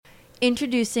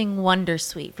Introducing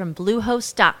Wondersuite from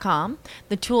Bluehost.com,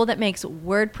 the tool that makes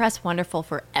WordPress wonderful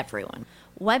for everyone.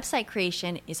 Website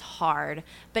creation is hard,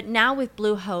 but now with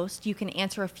Bluehost, you can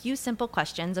answer a few simple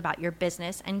questions about your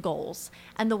business and goals,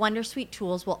 and the Wondersuite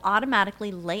tools will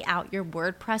automatically lay out your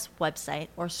WordPress website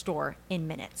or store in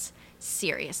minutes.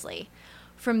 Seriously.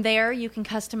 From there, you can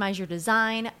customize your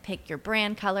design, pick your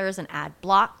brand colors, and add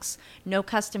blocks. No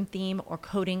custom theme or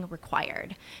coding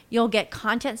required. You'll get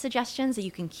content suggestions that you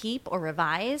can keep or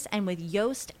revise, and with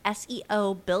Yoast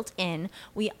SEO built in,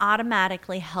 we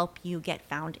automatically help you get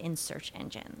found in search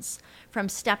engines. From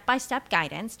step-by-step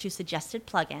guidance to suggested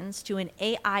plugins to an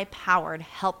AI-powered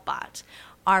help bot,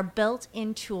 our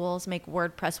built-in tools make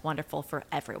WordPress wonderful for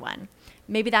everyone.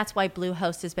 Maybe that's why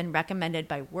Bluehost has been recommended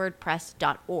by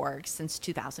WordPress.org since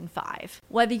 2005.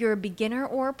 Whether you're a beginner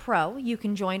or a pro, you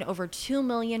can join over 2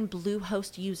 million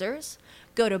Bluehost users.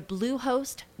 Go to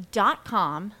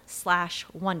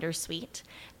bluehost.com/wondersuite.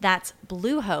 That's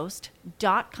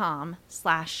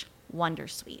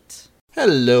bluehost.com/wondersuite.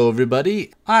 Hello,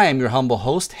 everybody. I am your humble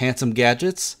host, Handsome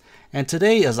Gadgets, and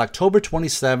today is October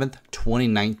 27th,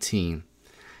 2019.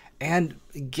 And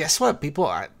guess what, people?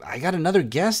 I got another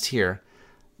guest here.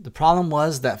 The problem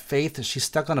was that Faith, she's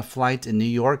stuck on a flight in New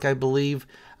York, I believe,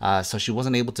 so she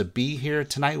wasn't able to be here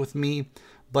tonight with me.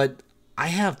 But I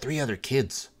have 3 other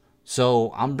kids,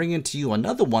 so I'm bringing to you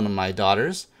another one of my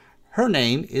daughters. Her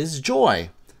name is Joy.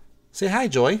 Say hi,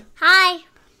 Joy. Hi.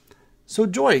 So,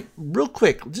 Joy, real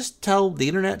quick, just tell the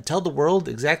internet, tell the world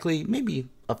exactly maybe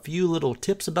a few little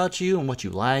tips about you and what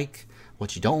you like,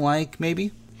 what you don't like,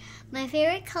 maybe. My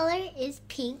favorite color is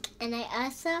pink, and I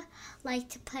also like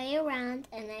to play around,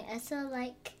 and I also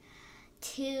like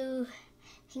to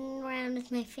hang around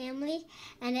with my family,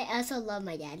 and I also love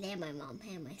my dad and my mom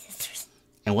and my sisters.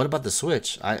 And what about the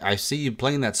Switch? I see you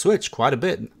playing that Switch quite a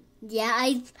bit.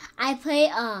 Yeah, I play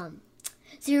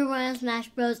Zero Run Smash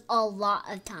Bros. A lot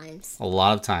of times. A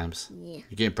lot of times. Yeah.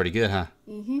 You're getting pretty good, huh?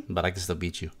 Mm-hmm. But I can still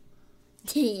beat you.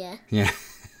 Yeah. Yeah.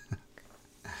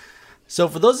 So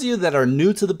for those of you that are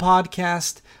new to the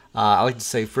podcast, I like to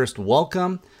say first,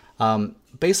 welcome.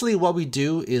 Basically what we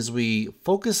do is we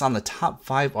focus on the top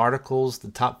 5 articles,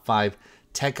 the top 5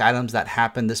 tech items that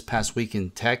happened this past week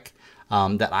in tech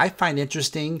that I find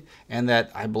interesting and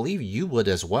that I believe you would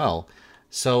as well.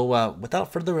 So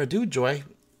without further ado, Joy,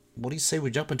 what do you say we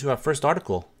jump into our first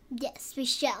article? Yes, we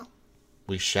shall.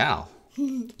 We shall.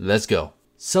 Let's go.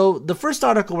 So the first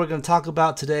article we're going to talk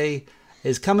about today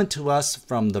is coming to us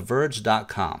from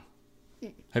TheVerge.com.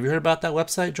 Have you heard about that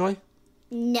website, Joy?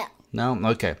 No. No?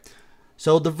 Okay.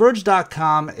 So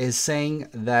TheVerge.com is saying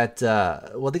that,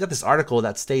 they got this article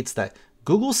that states that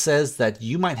Google says that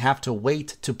you might have to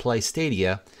wait to play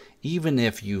Stadia even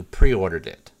if you pre-ordered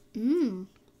it.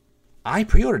 I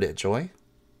pre-ordered it, Joy.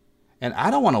 And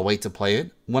I don't want to wait to play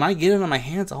it. When I get it in my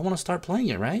hands, I want to start playing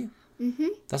it, right? Mm-hmm.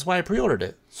 That's why I pre-ordered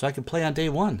it, so I can play on day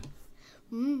one.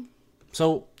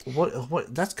 So,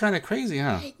 what? That's kind of crazy,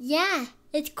 huh? Yeah,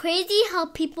 it's crazy how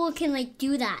people can,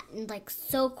 do that, and,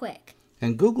 so quick.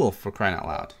 And Google, for crying out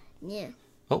loud. Yeah.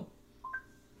 Oh.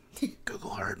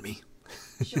 Google heard me.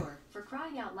 Sure, for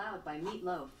Crying Out Loud by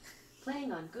Meatloaf.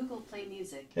 Playing on Google Play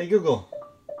Music. Hey, Google.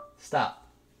 Stop.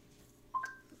 I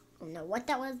don't know what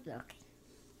that was, but okay.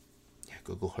 Yeah,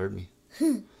 Google heard me.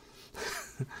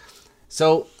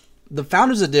 So, the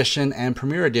Founders Edition and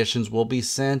Premier Editions will be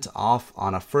sent off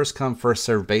on a first-come,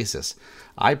 first-served basis.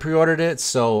 I pre-ordered it,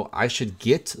 so I should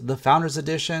get the Founders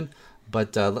Edition,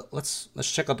 but let's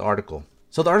check out the article.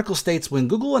 So the article states, when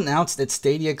Google announced its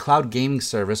Stadia cloud gaming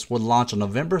service would launch on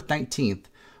November 19th,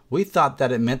 we thought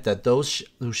that it meant that those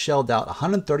who shelled out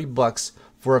 $130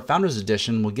 for a Founders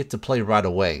Edition would get to play right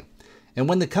away. And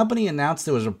when the company announced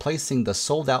it was replacing the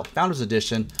sold-out Founders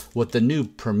Edition with the new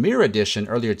Premier Edition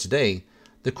earlier today,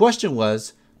 the question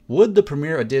was, would the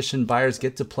Premier Edition buyers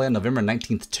get to play on November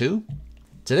 19th too?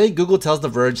 Today, Google tells The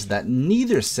Verge that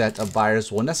neither set of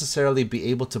buyers will necessarily be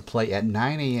able to play at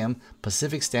 9 a.m.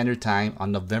 Pacific Standard Time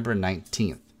on November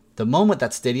 19th, the moment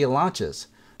that Stadia launches,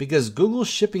 because Google's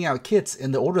shipping out kits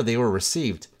in the order they were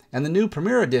received, and the new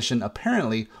Premier Edition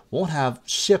apparently won't have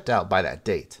shipped out by that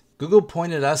date. Google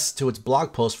pointed us to its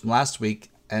blog post from last week,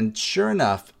 and sure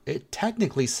enough, it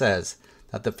technically says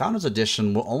that the Founders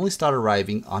Edition will only start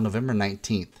arriving on November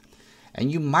 19th.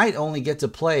 And you might only get to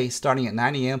play starting at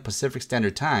 9 a.m. Pacific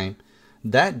Standard Time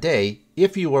that day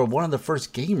if you were one of the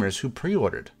first gamers who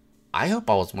pre-ordered. I hope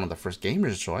I was one of the first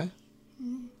gamers, Joy.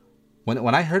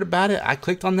 When I heard about it, I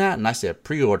clicked on that and I said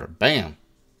pre-order. Bam.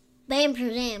 Bam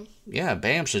shazam. Yeah,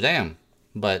 bam shazam.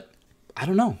 But I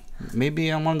don't know. Maybe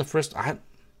I'm one of the first. I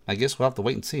guess we'll have to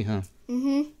wait and see, huh?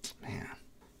 Mm-hmm. Man.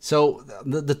 So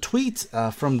the tweet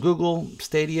from Google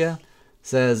Stadia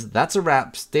says, "That's a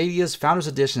wrap. Stadia's Founders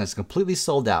Edition is completely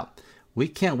sold out. We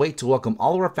can't wait to welcome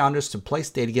all of our founders to play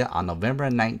Stadia on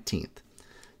November 19th.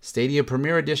 Stadia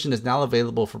Premier Edition is now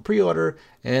available for pre-order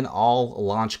in all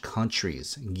launch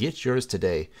countries. Get yours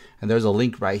today." And there's a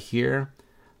link right here.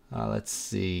 Let's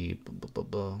see.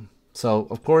 So,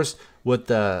 of course, with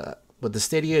the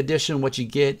Stadia Edition, what you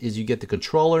get is you get the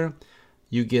controller,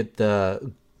 you get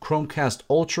the Chromecast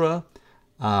Ultra,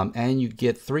 and you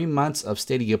get 3 months of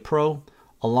Stadia Pro,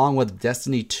 along with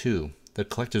Destiny 2, the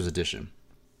collector's edition.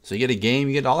 So you get a game,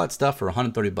 you get all that stuff for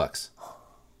 $130.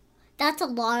 That's a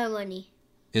lot of money.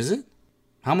 Is it?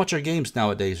 How much are games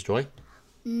nowadays, Joy?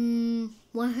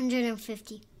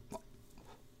 150.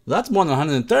 That's more than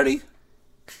 130.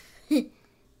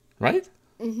 Right?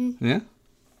 Mm-hmm. Yeah.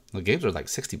 The games are like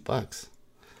 $60.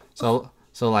 So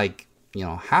like,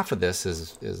 half of this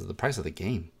is the price of the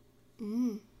game.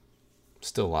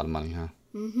 Still a lot of money, huh?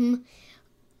 Mm-hmm.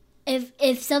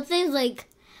 If something's like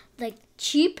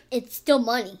cheap, it's still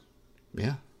money.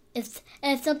 Yeah. If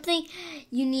something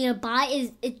you need to buy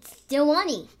it's still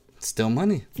money. It's still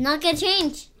money. It's not gonna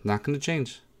change. Not gonna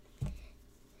change.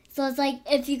 So it's like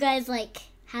if you guys like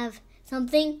have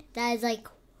something that is like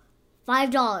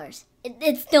 $5,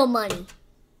 it's still money.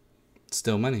 It's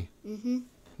still money. Mm-hmm.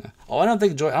 Yeah. Oh, I don't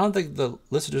think the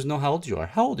listeners know how old you are.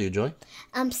 How old are you, Joy?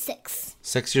 I'm 6.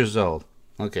 6 years old.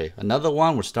 Okay, another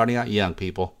one. We're starting out young,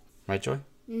 people. Right, Joy?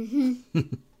 Mm-hmm.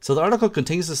 So the article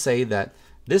continues to say that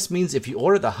this means if you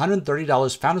order the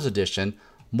 $130 Founders Edition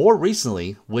more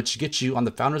recently, which gets you on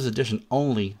the Founders Edition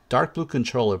only dark blue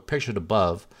controller pictured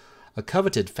above, a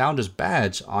coveted Founders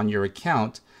badge on your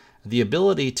account, the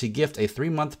ability to gift a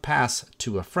 3-month pass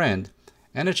to a friend,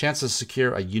 and a chance to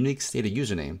secure a unique Stadia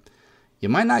username, you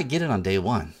might not get it on day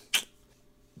one.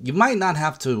 You might not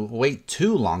have to wait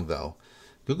too long, though.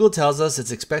 Google tells us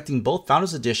it's expecting both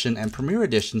Founders Edition and Premier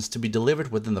Editions to be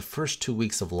delivered within the first 2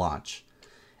 weeks of launch.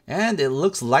 And it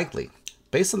looks likely,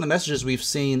 based on the messages we've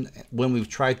seen when we've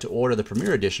tried to order the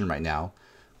Premier Edition right now,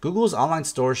 Google's online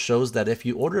store shows that if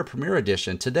you order a Premier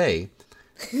Edition today,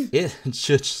 it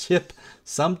should ship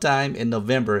sometime in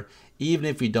November, even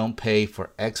if you don't pay for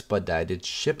expedited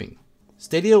shipping.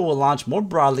 Stadia will launch more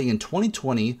broadly in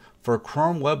 2020 for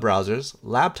Chrome web browsers,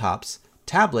 laptops,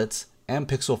 tablets, and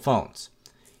Pixel phones.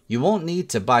 You won't need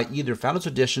to buy either Founders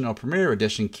Edition or Premier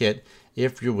Edition kit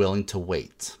if you're willing to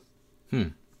wait.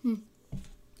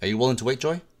 Are you willing to wait,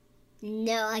 Joy?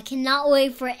 No, I cannot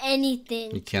wait for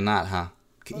anything. You cannot, huh?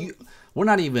 We're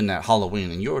not even at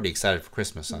Halloween, and you're already excited for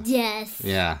Christmas, huh? Yes.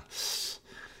 Yeah.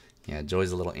 Yeah,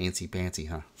 Joy's a little antsy-pantsy,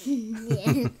 huh?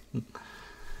 Yeah.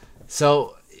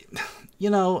 So,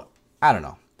 I don't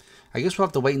know. I guess we'll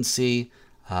have to wait and see.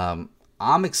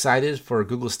 I'm excited for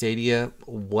Google Stadia,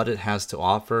 what it has to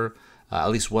offer, at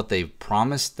least what they've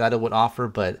promised that it would offer,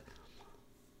 but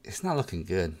it's not looking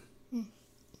good.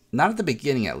 Not at the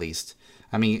beginning, at least.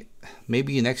 I mean,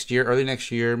 maybe next year, early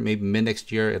next year, maybe mid next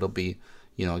year, it'll be,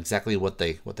 exactly what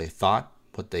they thought,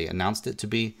 what they announced it to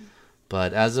be.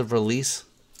 But as of release,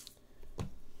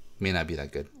 may not be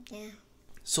that good. Yeah.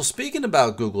 So speaking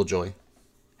about Google, Joy,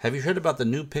 have you heard about the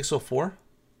new Pixel 4?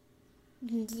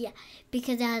 Yeah,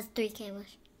 because it has 3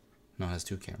 cameras. No, it has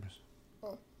 2 cameras.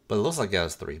 Oh. But it looks like it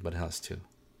has 3, but it has 2.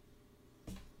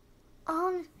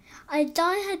 I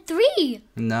thought it had 3.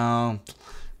 No,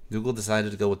 Google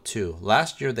decided to go with 2.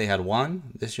 Last year they had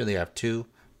 1. This year they have 2.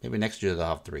 Maybe next year they'll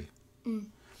have 3.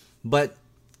 But,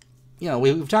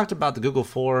 we've talked about the Google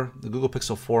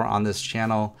Pixel 4 on this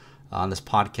channel, on this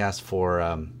podcast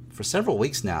for several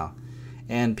weeks now.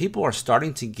 And people are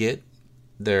starting to get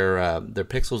their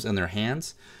Pixels in their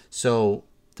hands. So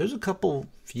there's a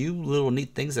few little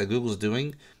neat things that Google's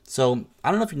doing. So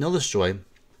I don't know if you know this, Joy.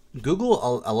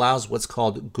 Google allows what's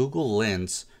called Google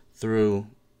Lens through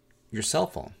your cell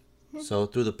phone. So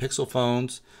through the Pixel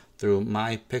phones, through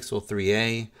my Pixel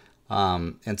 3a,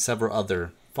 and several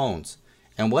other phones.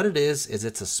 And what it is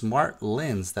it's a smart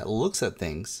lens that looks at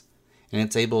things, and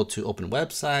it's able to open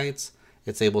websites.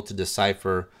 It's able to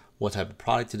decipher what type of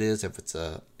product it is, if it's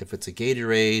a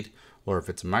Gatorade or if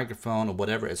it's a microphone or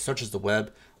whatever. It searches the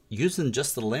web using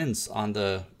just the lens on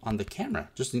the camera,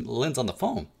 just the lens on the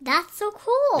phone. That's so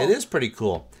cool. It is pretty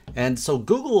cool. And so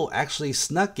Google actually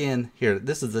snuck in here.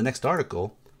 This is the next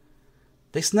article.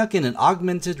 They snuck in an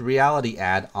augmented reality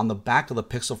ad on the back of the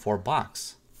Pixel 4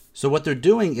 box. So what they're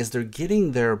doing is they're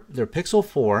getting their Pixel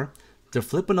 4, they're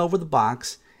flipping over the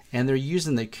box, and they're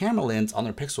using the camera lens on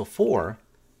their Pixel 4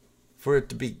 for it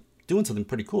to be doing something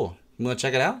pretty cool. You want to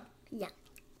check it out? Yeah.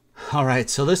 All right,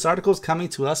 so this article is coming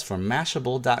to us from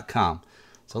Mashable.com.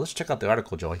 So let's check out the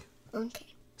article, Joy. Okay.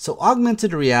 So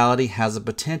augmented reality has the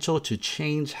potential to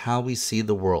change how we see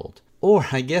the world. Or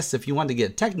I guess if you want to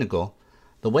get technical,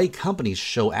 the way companies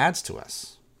show ads to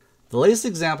us. The latest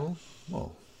example,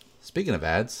 whoa, speaking of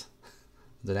ads,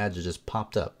 that ad just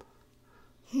popped up.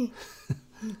 The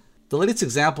latest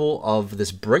example of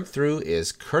this breakthrough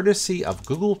is courtesy of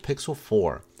Google Pixel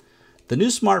 4. The new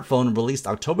smartphone released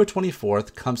October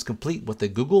 24th comes complete with the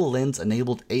Google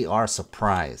Lens-enabled AR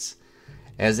surprise.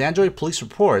 As Android Police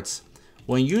reports,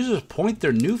 when users point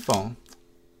their new phone,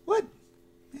 what?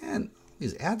 Man,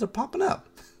 these ads are popping up.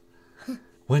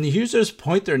 When users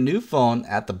point their new phone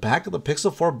at the back of the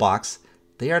Pixel 4 box,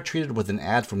 they are treated with an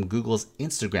ad from Google's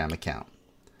Instagram account.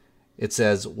 It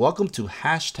says, "Welcome to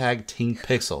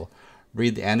 #TeamPixel.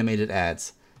 Read the animated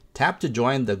ads. Tap to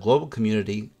join the global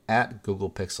community at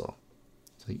Google Pixel."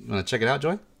 So you want to check it out,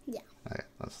 Joy? Yeah. Okay,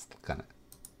 let's look on it.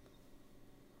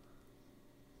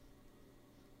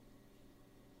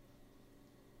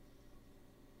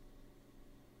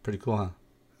 Pretty cool, huh?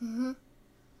 Mm-hmm.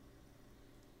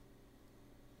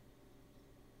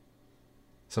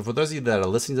 So for those of you that are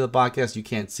listening to the podcast, you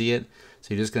can't see it.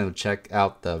 So you're just going to check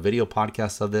out the video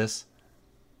podcast of this.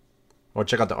 Or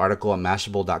check out the article at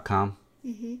Mashable.com.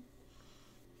 Mm-hmm.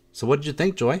 So what did you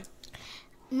think, Joy?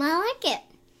 I like it.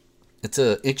 It's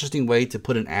an interesting way to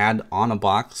put an ad on a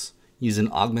box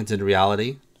using augmented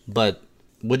reality. But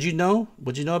would you know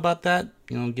about that?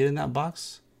 You know, get in that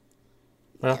box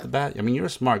right off the bat? I mean, you're a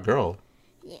smart girl.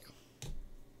 Yeah.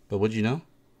 But would you know?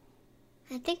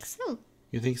 I think so.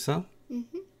 You think so?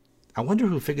 Mm-hmm. I wonder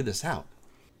who figured this out.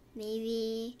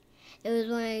 Maybe it was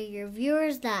one of your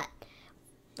viewers that,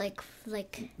 like.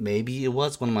 Maybe it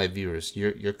was one of my viewers.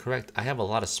 You're correct. I have a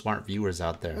lot of smart viewers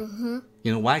out there. Mm-hmm.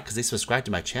 You know why? Because they subscribe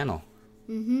to my channel.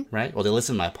 Mm-hmm. Right? Or they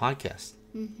listen to my podcast.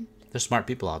 Mm-hmm. They're smart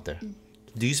people out there.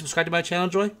 Mm-hmm. Do you subscribe to my channel,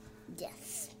 Joy?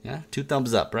 Yes. Yeah? 2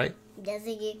 thumbs up, right? Yes,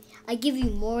 I give you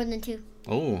more than 2.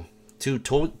 Oh, two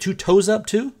toes up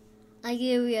too? I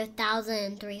give you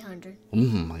 1,300. Oh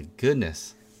my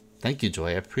goodness. Thank you, Joy.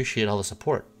 I appreciate all the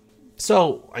support.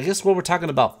 So, I guess while we're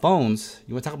talking about phones,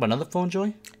 you want to talk about another phone,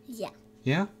 Joy? Yeah.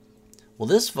 Yeah? Well,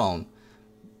 this phone,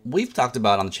 we've talked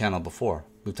about on the channel before.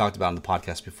 We've talked about on the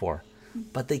podcast before.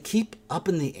 But they keep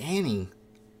upping the ante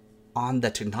on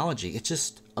that technology. It's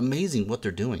just amazing what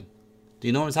they're doing. Do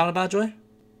you know what I'm talking about, Joy?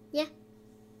 Yeah.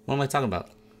 What am I talking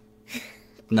about?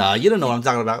 No, you don't know what I'm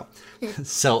talking about.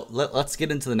 So let's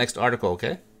get into the next article,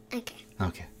 okay? Okay.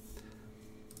 Okay.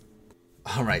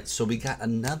 All right, so we got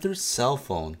another cell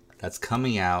phone that's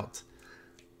coming out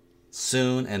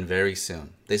soon and very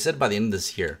soon. They said by the end of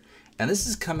this year. And this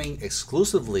is coming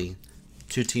exclusively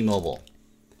to T-Mobile.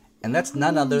 And that's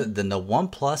none other than the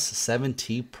OnePlus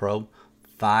 7T Pro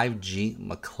 5G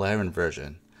McLaren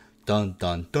version. Dun,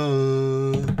 dun,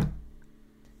 dun.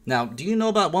 Now, do you know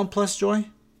about OnePlus, Joy?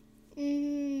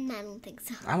 I don't think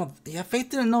so. Faith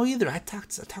didn't know either. I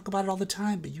talk about it all the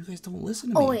time, but you guys don't listen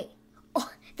to me. Oh, wait.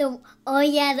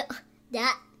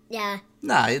 Yeah.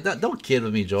 Nah, don't kid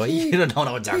with me, Joy. You don't know what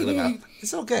I'm talking about.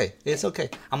 It's okay. It's okay.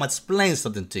 I'm going to explain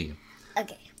something to you.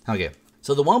 Okay.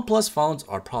 So the OnePlus phones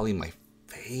are probably my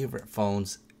favorite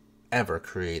phones ever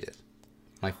created.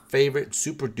 My favorite,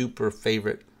 super duper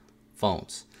favorite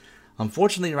phones.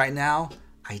 Unfortunately, right now,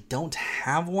 I don't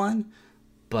have one,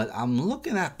 but I'm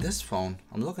looking at this phone.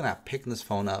 I'm looking at picking this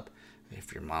phone up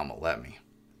if your mom will let me.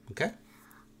 Okay?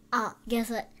 Guess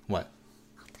what? What?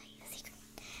 I'll tell you a secret.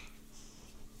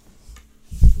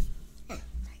 Whatever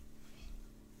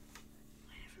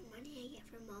money I get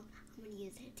from Mom, I'm going to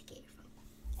use it to get your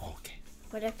phone.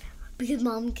 Okay. Because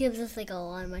Mom gives us like a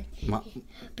lot of money.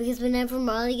 Because whenever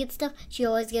Marley gets stuff, she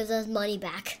always gives us money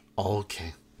back.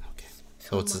 Okay.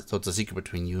 So it's a secret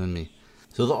between you and me.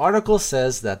 So the article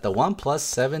says that the OnePlus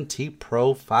 7T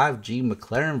Pro 5G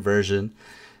McLaren version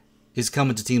is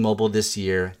coming to T-Mobile this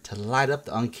year to light up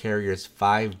the Un-carrier's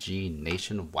 5G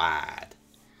nationwide.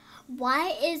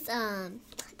 Why is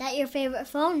that your favorite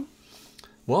phone?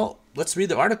 Well, let's read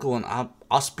the article and I'll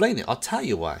explain it. I'll tell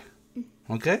you why.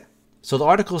 Okay? So the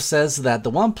article says that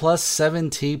the OnePlus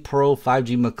 7T Pro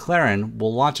 5G McLaren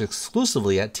will launch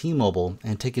exclusively at T-Mobile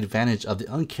and take advantage of the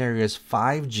Un-carrier's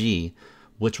 5G,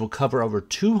 which will cover over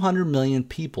 200 million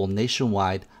people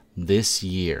nationwide this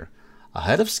year,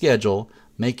 ahead of schedule,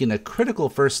 making a critical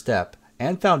first step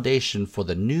and foundation for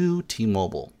the new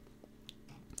T-Mobile.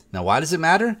 Now, why does it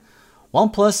matter?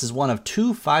 OnePlus is one of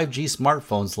 2 5G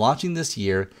smartphones launching this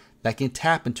year that can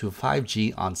tap into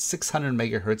 5G on 600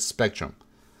 MHz spectrum,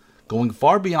 going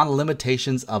far beyond the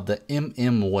limitations of the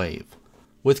mmWave.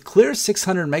 With clear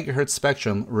 600 MHz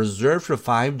spectrum reserved for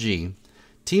 5G,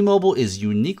 T-Mobile is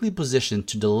uniquely positioned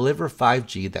to deliver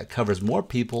 5G that covers more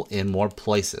people in more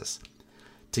places.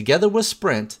 Together with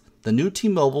Sprint, the new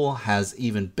T-Mobile has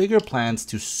even bigger plans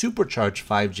to supercharge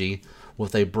 5G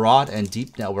with a broad and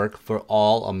deep network for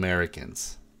all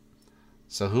Americans.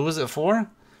 So who is it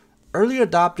for? Early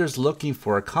adopters looking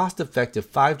for a cost-effective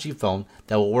 5G phone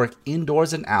that will work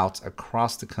indoors and out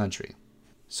across the country.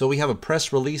 So we have a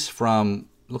press release from,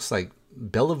 looks like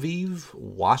Bellevue,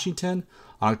 Washington,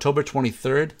 on October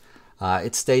 23rd.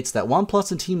 It states that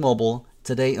OnePlus and T-Mobile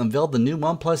today unveiled the new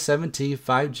OnePlus 7T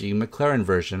 5G McLaren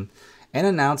version and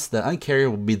announced that Un-carrier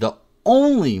will be the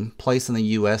only place in the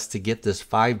US to get this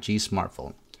 5G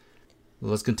smartphone.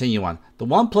 Let's continue on. The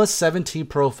OnePlus 7T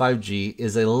Pro 5G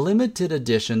is a limited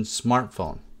edition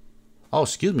smartphone. Oh,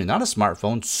 excuse me, not a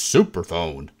smartphone,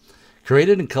 superphone.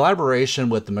 Created in collaboration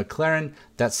with the McLaren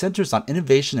that centers on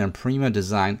innovation and premium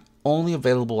design, only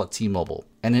available at T-Mobile.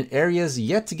 And in areas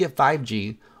yet to get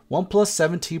 5G, OnePlus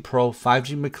 7T Pro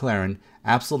 5G McLaren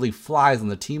absolutely flies on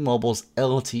the T-Mobile's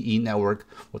LTE network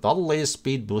with all the latest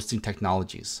speed boosting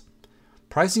technologies.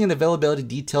 Pricing and availability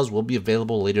details will be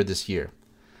available later this year.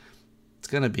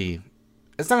 It's not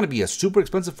going to be a super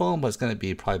expensive phone, but it's going to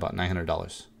be probably about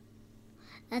 $900.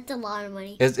 That's a lot of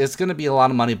money. It's going to be a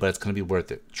lot of money, but it's going to be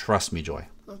worth it. Trust me, Joy.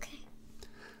 Okay.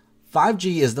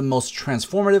 5G is the most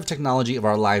transformative technology of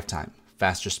our lifetime.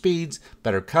 Faster speeds,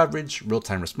 better coverage,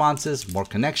 real-time responses, more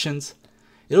connections.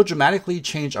 It'll dramatically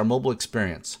change our mobile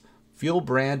experience, fuel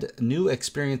brand new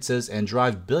experiences, and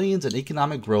drive billions in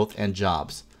economic growth and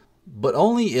jobs. But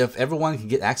only if everyone can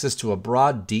get access to a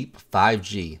broad, deep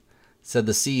 5G, said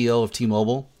the CEO of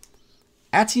T-Mobile.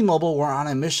 At T-Mobile, we're on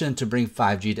a mission to bring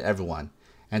 5G to everyone.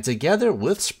 And together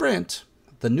with Sprint,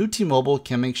 the new T-Mobile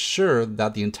can make sure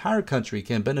that the entire country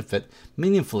can benefit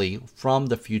meaningfully from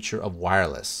the future of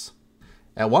wireless.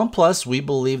 At OnePlus, we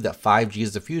believe that 5G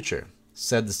is the future,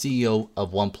 said the CEO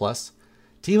of OnePlus.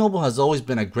 T-Mobile has always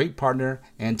been a great partner,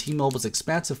 and T-Mobile's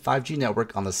expansive 5G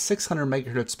network on the 600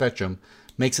 MHz spectrum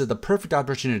makes it the perfect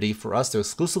opportunity for us to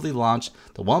exclusively launch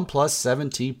the OnePlus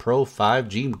 7T Pro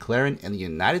 5G McLaren in the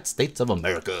United States of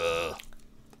America.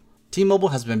 T-Mobile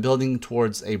has been building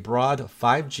towards a broad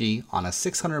 5G on a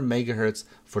 600 MHz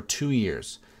for 2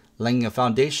 years, laying a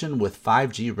foundation with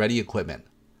 5G ready equipment.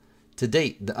 To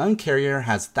date, the Un-carrier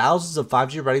has thousands of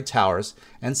 5G ready towers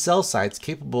and cell sites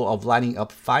capable of lighting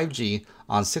up 5G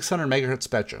on 600 MHz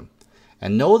spectrum,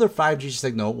 and no other 5G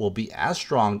signal will be as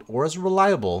strong or as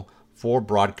reliable for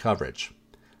broad coverage.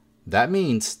 That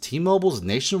means T-Mobile's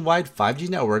nationwide 5G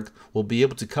network will be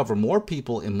able to cover more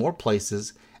people in more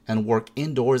places and work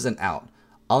indoors and out,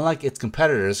 unlike its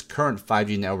competitors' current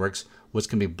 5G networks, which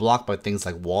can be blocked by things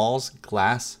like walls,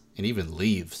 glass, and even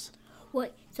leaves.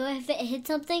 What? So if it hits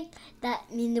something,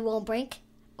 that means it won't break?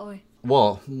 Or?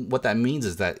 Well, what that means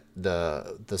is that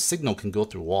the signal can go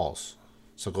through walls.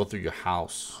 So go through your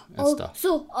house and stuff.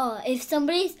 So if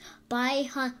somebody's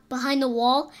behind the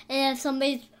wall, and if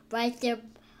somebody's right there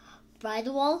by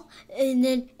the wall, and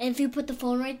then if you put the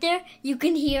phone right there, you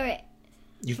can hear it.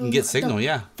 You can get signal,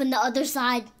 yeah. From the other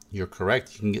side. You're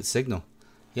correct. You can get signal.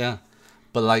 Yeah.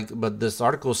 But this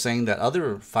article is saying that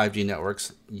other 5G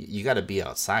networks, you got to be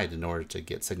outside in order to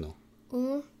get signal.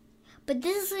 Mm-hmm. But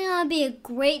this is going to be a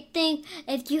great thing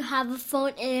if you have a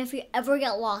phone and if you ever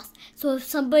get lost. So if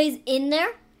somebody's in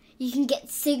there, you can get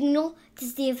signal to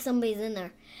see if somebody's in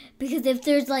there. Because if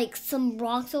there's like some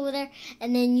rocks over there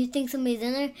and then you think somebody's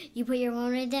in there, you put your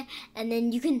phone right there and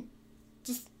then you can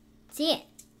just see it.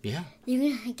 Yeah.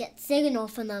 You can get signal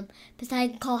from them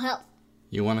besides call help.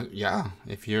 You want to, yeah.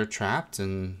 If you're trapped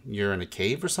and you're in a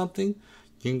cave or something,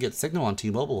 you can get signal on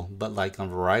T-Mobile. But like on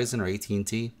Verizon or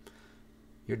AT&T,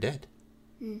 you're dead.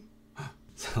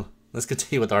 So let's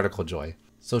continue with the article, Joy.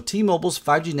 So T-Mobile's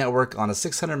 5G network on a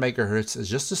 600 MHz is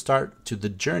just a start to the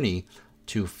journey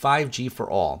to 5G for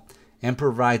all and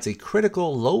provides a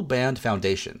critical low-band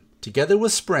foundation. Together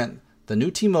with Sprint, the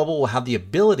new T-Mobile will have the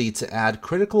ability to add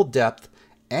critical depth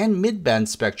and mid-band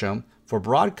spectrum for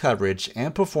broad coverage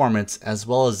and performance, as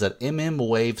well as an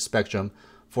mmWave spectrum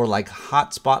for like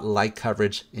hotspot light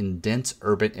coverage in dense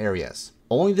urban areas.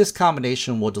 Only this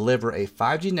combination will deliver a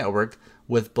 5G network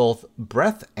with both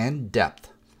breadth and depth,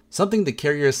 something the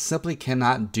carriers simply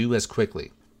cannot do as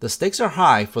quickly. The stakes are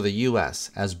high for the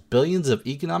US as billions of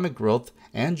economic growth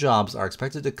and jobs are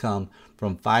expected to come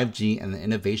from 5G and the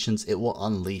innovations it will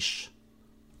unleash.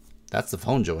 That's the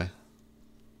phone, Joy.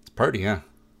 It's pretty, huh?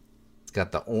 It's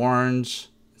got the orange,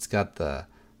 it's got the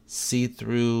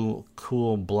see-through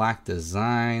cool black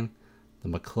design, the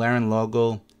McLaren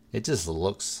logo. It just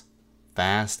looks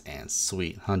fast and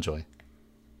sweet, huh, Joy?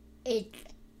 It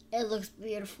looks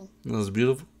beautiful. It looks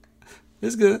beautiful.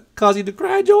 It's gonna cause you to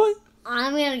cry, Joy?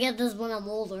 I'm gonna get this when I'm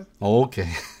older.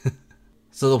 Okay.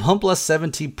 So the OnePlus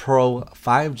 7T Pro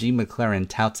 5G McLaren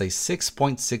touts a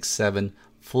 6.67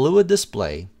 fluid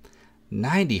display,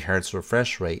 90 Hz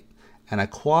refresh rate, and a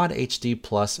Quad HD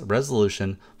Plus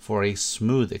resolution for a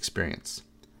smooth experience.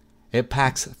 It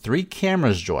packs 3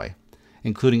 cameras, Joy,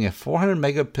 including a 400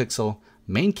 megapixel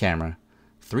main camera,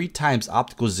 3 times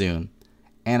optical zoom,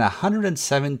 and a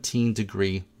 117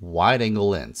 degree wide angle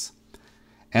lens.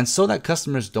 And so that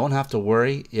customers don't have to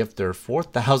worry if their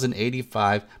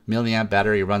 4085 milliamp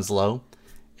battery runs low,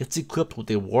 it's equipped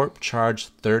with a Warp Charge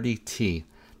 30T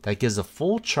that gives a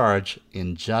full charge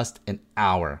in just an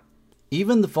hour.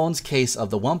 Even the phone's case of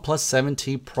the OnePlus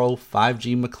 7T Pro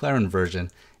 5G McLaren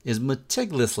version is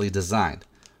meticulously designed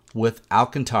with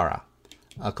Alcantara,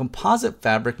 a composite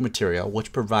fabric material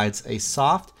which provides a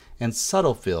soft and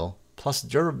subtle feel plus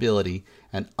durability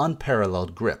and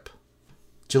unparalleled grip.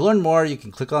 To learn more, you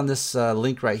can click on this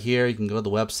link right here. You can go to the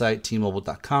website,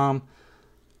 tmobile.com.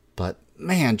 But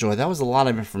man, Joy, that was a lot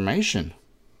of information.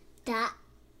 I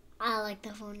like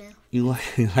the phone now. You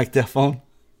like that phone?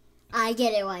 I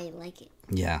get it why you like it.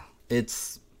 Yeah,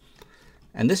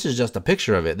 and this is just a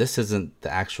picture of it. This isn't the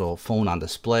actual phone on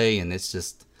display, and it's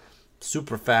just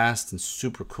super fast and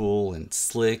super cool and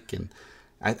slick. And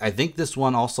I think this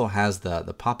one also has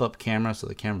the pop-up camera, so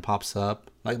the camera pops up.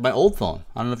 Like my old phone.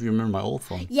 I don't know if you remember my old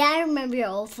phone. Yeah, I remember your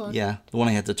old phone. Yeah, the one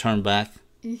I had to turn back.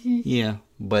 Mm-hmm. Yeah,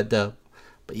 but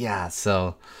yeah,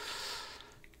 so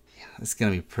yeah, it's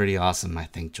gonna be pretty awesome, I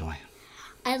think, Joy.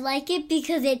 I like it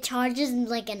because it charges in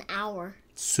like an hour.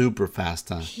 Super fast,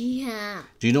 huh? Yeah.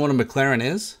 Do you know what a McLaren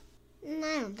is? No,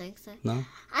 I don't think so. No?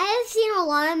 I have seen a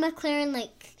lot of McLaren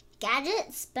like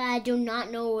gadgets, but I do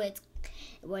not know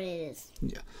what it is.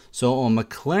 Yeah. So a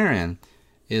McLaren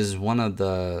is one of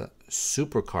the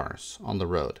supercars on the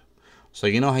road. So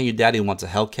you know how your daddy wants a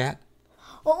Hellcat?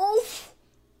 Oh.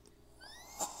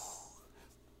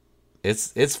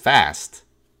 It's fast.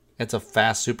 It's a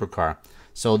fast supercar.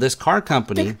 So this car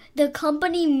company, The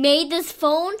company made this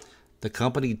phone? the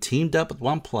company teamed up with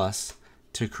OnePlus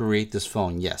to create this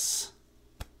phone. Yes.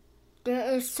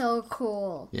 That is so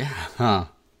cool. Yeah, huh?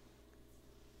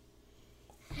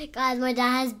 Guys, my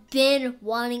dad has been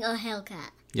wanting a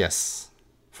Hellcat. Yes.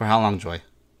 For how long, Joy?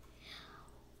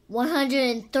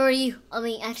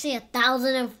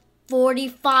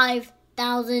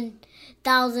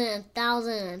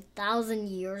 145,000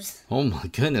 years. Oh my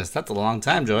goodness, that's a long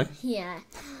time, Joy. Yeah.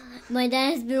 My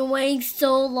dad has been waiting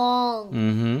so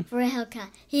long for a Hellcat.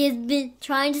 He has been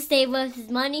trying to save up his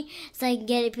money so I can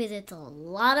get it because it's a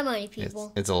lot of money,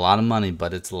 people. It's a lot of money,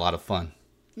 but it's a lot of fun.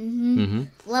 A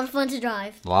lot of fun to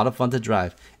drive. A lot of fun to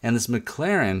drive. And this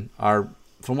McLaren are,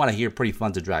 from what I hear, pretty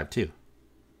fun to drive too.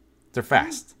 They're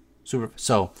fast. Super.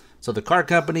 So the car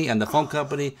company and the phone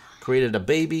company created a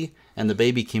baby, and the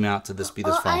baby came out to be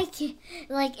this phone.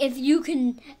 If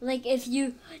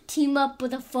you team up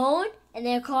with a phone and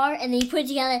their car and then you put it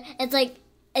together, it's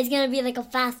gonna be like a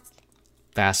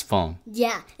Fast phone.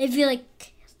 Yeah. If you like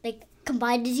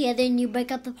combine it together and you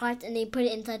break up the parts and then you put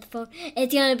it inside the phone,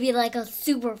 it's gonna be like a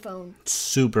super phone.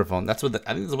 Super phone. I think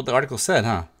that's what the article said,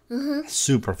 huh?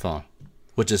 Super phone,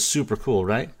 which is super cool,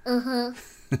 right?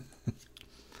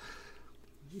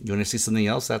 You want to see something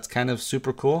else that's kind of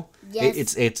super cool?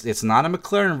 Yes. It's not a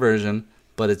McLaren version,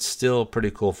 but it's still a pretty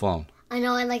cool phone. I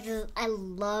know. I like this. I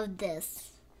love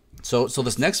this. So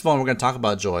this next phone we're going to talk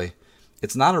about, Joy,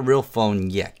 it's not a real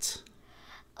phone yet.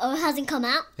 Oh, it hasn't come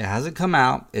out? It hasn't come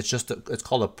out. It's just it's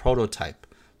called a prototype.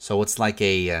 So it's like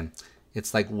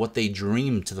it's like what they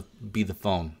dream to be the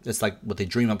phone. It's like what they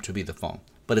dream up to be the phone,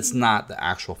 but it's not the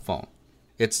actual phone.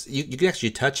 It's you can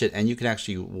actually touch it and you can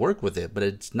actually work with it, but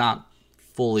it's not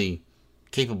fully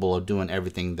capable of doing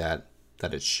everything that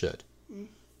it should.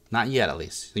 Not yet, at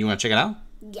least. You want to check it out?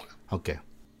 Yeah. Okay.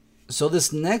 So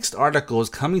this next article is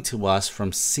coming to us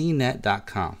from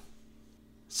CNET.com.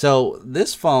 So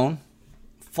this phone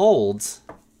folds.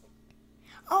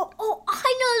 Oh,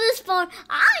 I know this phone.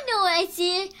 I know it. I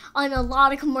see it on a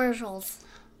lot of commercials.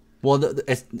 Well,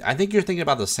 I think you're thinking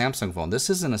about the Samsung phone. This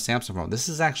isn't a Samsung phone. This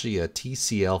is actually a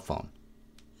TCL phone.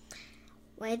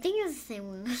 Well, I think it's the same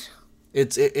one.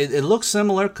 It looks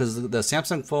similar because the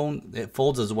Samsung phone, it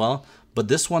folds as well, but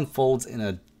this one folds in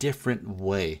a different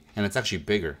way, and it's actually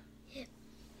bigger.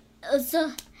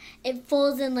 So it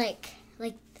folds in like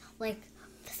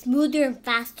smoother and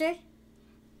faster.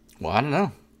 Well, I don't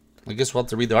know. I guess we'll have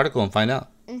to read the article and find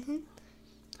out.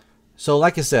 So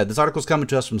like I said, this article is coming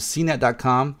to us from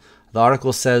CNET.com. The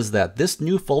article says that this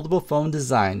new foldable phone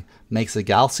design makes the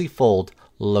Galaxy Fold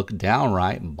look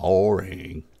downright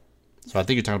boring. So I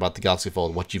think you're talking about the Galaxy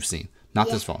Fold, what you've seen,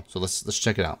 not this phone. So let's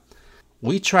check it out.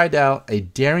 We tried out a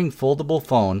daring foldable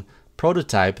phone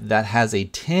prototype that has a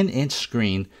 10-inch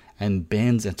screen and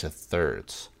bends into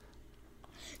thirds.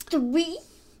 3?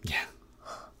 Yeah,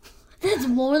 That's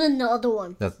more than the other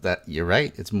one. that you're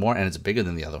right. It's more and it's bigger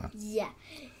than the other one. Yeah.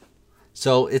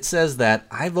 So it says that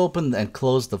I've opened and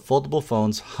closed the foldable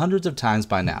phones hundreds of times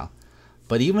by now.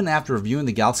 But even after reviewing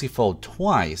the Galaxy Fold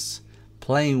twice,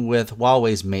 playing with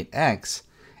Huawei's Mate X,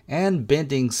 and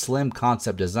bending slim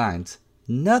concept designs,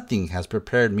 nothing has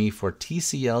prepared me for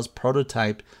TCL's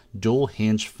prototype dual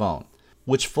hinge phone,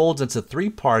 which folds into 3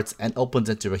 parts and opens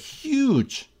into a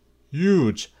huge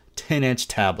 10-inch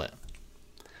tablet.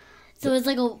 So it's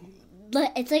like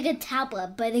a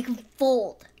tablet, but it can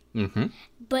fold. Mm-hmm.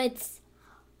 But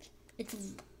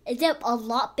is it a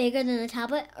lot bigger than a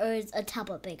tablet, or is a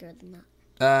tablet bigger than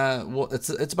that? Well,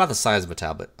 it's about the size of a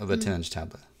tablet, of a 10-inch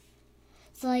tablet.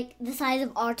 So like the size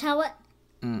of our tablet?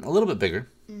 A little bit bigger.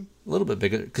 A little bit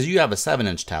bigger, because you have a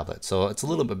 7-inch tablet, so it's a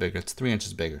little bit bigger. It's 3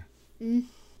 inches bigger.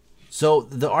 So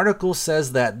the article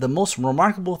says that the most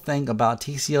remarkable thing about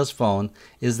TCL's phone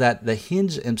is that the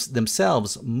hinge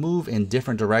themselves move in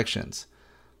different directions.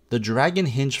 The Dragon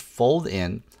hinge fold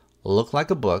in, look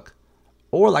like a book,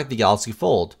 or like the Galaxy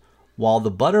Fold, while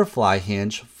the Butterfly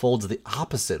hinge folds the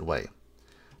opposite way.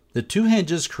 The 2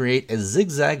 hinges create a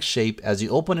zigzag shape as you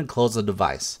open and close the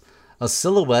device, a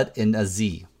silhouette in a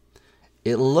Z.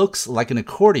 It looks like an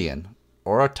accordion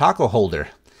or a taco holder.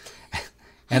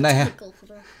 And I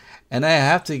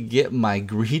have to get my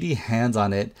greedy hands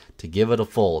on it to give it a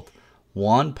fold,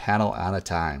 one panel at a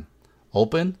time.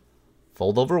 Open,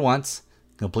 fold over once,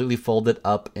 completely fold it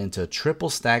up into a triple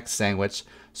stacked sandwich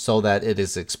so that it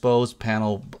is exposed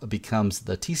panel becomes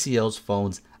the TCL's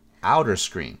phone's outer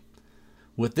screen.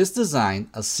 With this design,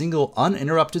 a single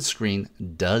uninterrupted screen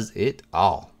does it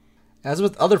all. As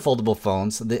with other foldable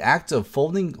phones, the act of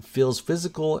folding feels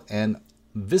physical and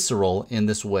visceral in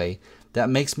this way that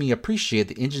makes me appreciate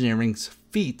the engineering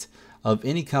feat of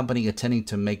any company attempting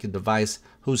to make a device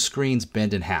whose screens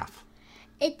bend in half.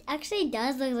 It actually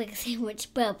does look like a sandwich,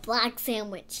 but a black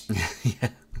sandwich. Yeah.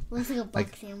 Looks like a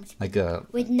black sandwich. Like a...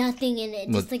 With nothing in it,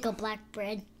 just like a black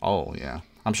bread. Oh, yeah.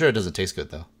 I'm sure it doesn't taste good,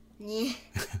 though. Yeah.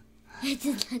 It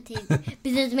does not taste good.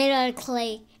 Because it's made out of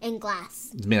clay and glass.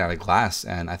 It's made out of glass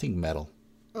and I think metal.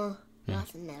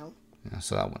 Glass and metal. Yeah,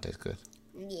 so that won't taste good.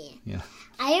 Yeah. Yeah.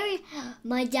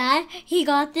 My dad, he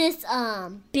got this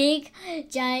big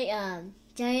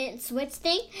giant switch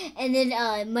thing, and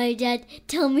then my dad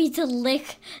told me to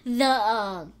lick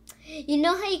the you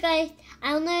know how you guys,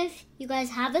 I don't know if you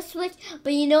guys have a Switch,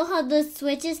 but you know how the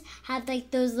Switches have like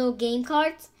those little game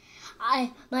cards?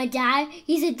 My dad,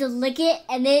 he said to lick it,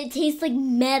 and then it tastes like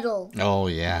metal. Oh,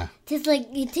 yeah.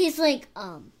 It tastes like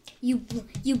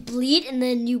you bleed and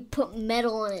then you put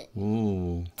metal on it.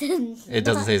 Ooh. It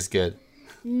doesn't taste good.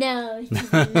 No, it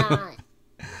does not.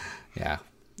 Yeah.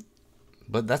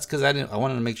 But that's because I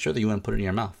wanted to make sure that you wouldn't put it in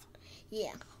your mouth.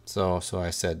 Yeah. So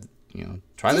I said,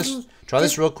 try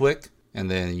this real quick, and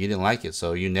then you didn't like it,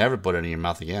 so you never put it in your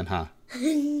mouth again, huh?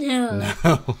 No.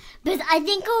 But I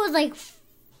think I was like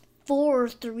 4 or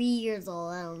 3 years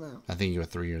old. I don't know. I think you were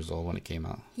 3 years old when it came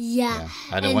out. Yeah.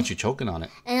 I didn't want you choking on it.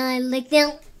 And I licked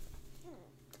it,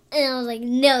 and I was like,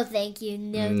 no, thank you.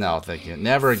 No, thank you.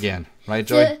 Never again. Right,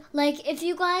 Joy? So, like, if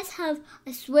you guys have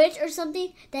a Switch or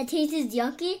something that tastes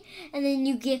yucky, and then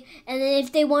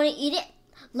if they want to eat it,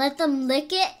 let them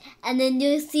lick it, and then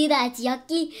you'll see that it's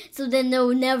yucky, so then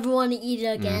they'll never want to eat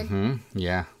it again. Mm-hmm.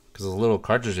 Yeah, because the little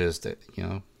cartridges that,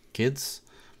 kids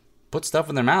put stuff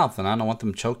in their mouth, and I don't want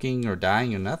them choking or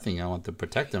dying or nothing. I want to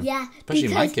protect them. Yeah. Especially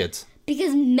my kids.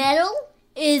 Because metal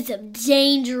is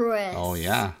dangerous. Oh,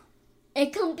 yeah.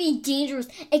 It can be dangerous.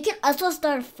 It can also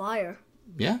start a fire.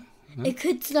 Yeah. It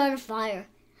could start a fire.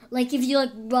 Like if you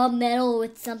rub metal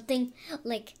with something,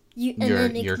 then it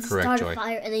can correct, start Joy. a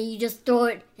fire, and then you just throw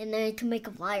it, and then it can make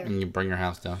a fire. And you burn your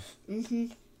house down. Mm-hmm.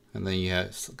 And then you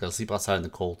gotta sleep outside in the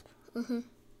cold. Mm-hmm.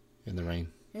 In the rain.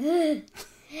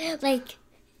 Like,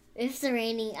 if it's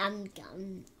raining, I'm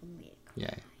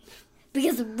Yeah.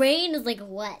 because rain is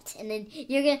wet, and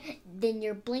then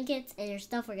your blankets and your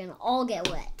stuff are gonna all get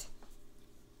wet.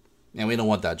 And we don't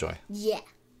want that, Joy. Yeah.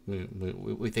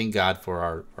 We thank God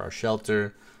for our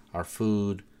shelter, our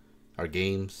food, our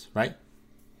games, right?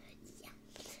 Yeah.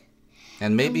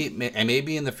 And maybe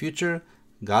in the future,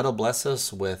 God will bless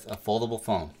us with a foldable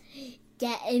phone.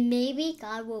 Yeah, and maybe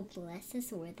God will bless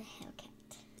us with a haircut.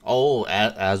 Oh,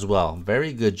 as well.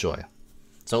 Very good, Joy.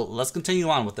 So let's continue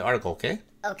on with the article, okay?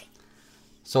 Okay.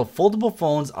 So foldable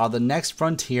phones are the next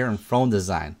frontier in phone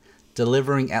design,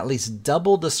 delivering at least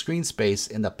double the screen space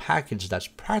in the package that's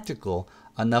practical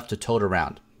enough to tote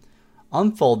around.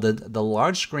 Unfolded, the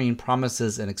large screen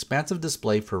promises an expansive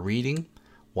display for reading,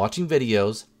 watching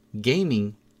videos,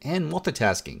 gaming, and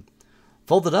multitasking.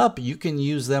 Folded up, you can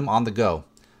use them on the go.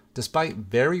 Despite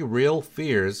very real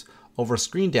fears over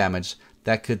screen damage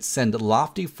that could send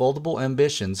lofty foldable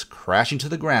ambitions crashing to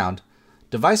the ground,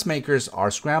 device makers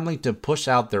are scrambling to push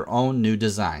out their own new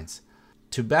designs.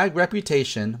 To bag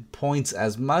reputation points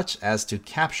as much as to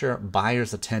capture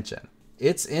buyers' attention.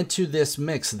 It's into this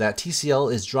mix that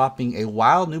TCL is dropping a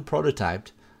wild new prototype.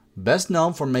 Best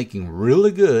known for making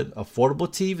really good, affordable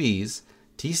TVs,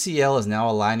 TCL is now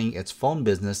aligning its phone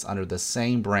business under the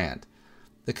same brand.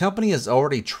 The company has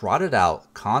already trotted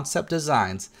out concept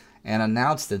designs and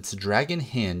announced its Dragon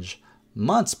Hinge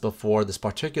months before this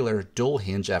particular dual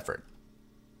hinge effort.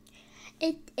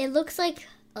 It looks like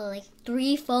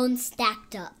 3 phones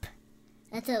stacked up.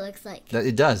 That's what it looks like.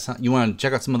 It does, huh? You want to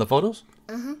check out some of the photos?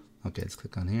 Uh-huh. Okay, let's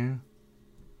click on here.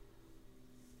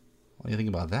 What do you think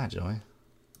about that, Joey?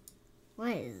 What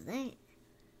is that?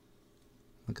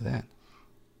 Look at that.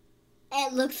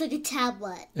 It looks like a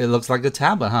tablet. It looks like a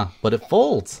tablet, huh? But it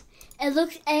folds. It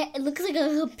looks like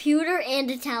a computer and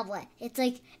a tablet. It's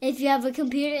like if you have a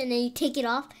computer and then you take it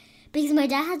off. Because my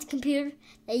dad has a computer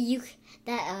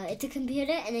it's a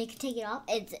computer and then you can take it off.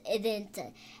 It's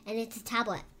a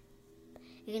tablet.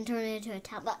 You can turn it into a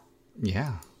tablet.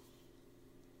 Yeah.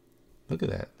 Look at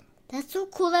that. That's so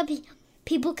cool that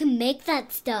people can make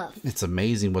that stuff. It's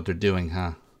amazing what they're doing,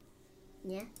 huh?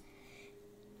 Yeah.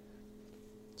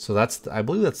 So I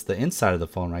believe that's the inside of the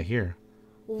phone right here.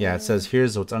 Yeah, it says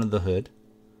here's what's under the hood.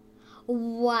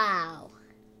 Wow.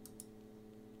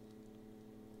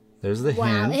 There's the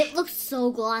Wow, hinge. it looks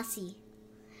so glossy.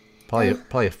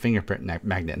 Probably a fingerprint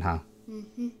magnet, huh?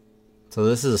 Mm-hmm. So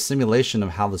this is a simulation of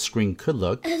how the screen could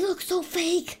look. It looks so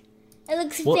fake. It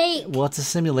looks fake. Well, it's a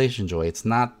simulation, Joy. It's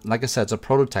not, like I said, it's a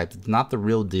prototype. It's not the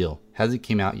real deal. Hasn't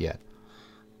came out yet.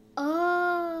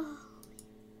 Oh.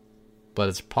 But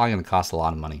it's probably going to cost a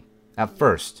lot of money at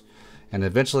first. And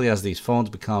eventually, as these phones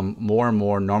become more and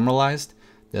more normalized,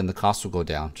 then the cost will go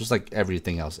down. Just like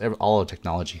everything else, all of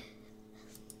technology.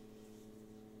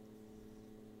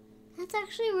 That's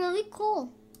actually really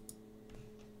cool.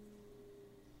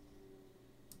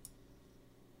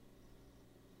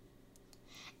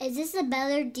 Is this a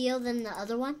better deal than the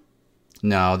other one?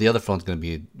 No, the other phone's going to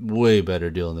be a way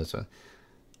better deal than this one.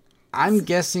 I'm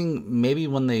guessing maybe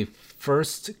when they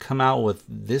first come out with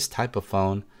this type of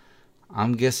phone,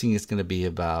 I'm guessing it's going to be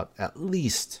about at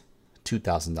least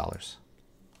 $2,000.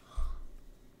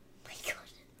 My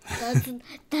God,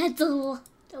 that's a lot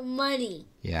of money.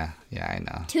 Yeah, I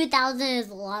know. 2,000 is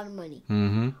a lot of money.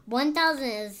 Mm-hmm. 1,000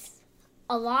 is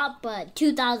a lot, but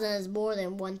 2,000 is more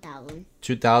than 1,000.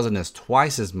 2,000 is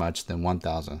twice as much than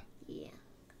 1,000. Yeah,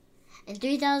 and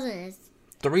 3,000 is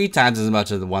 3 times as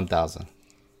much as the 1,000.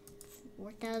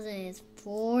 4,000 is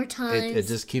 4 times. It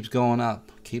just keeps going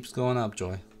up. Keeps going up,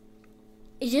 Joy.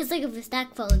 It's just like a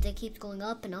stack phones. It keeps going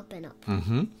up and up and up.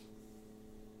 Mm-hmm.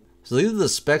 So these are the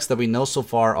specs that we know so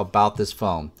far about this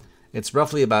phone. It's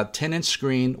roughly about 10-inch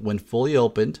screen when fully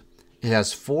opened. It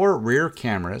has 4 rear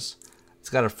cameras. It's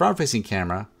got a front-facing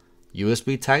camera,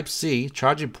 USB Type-C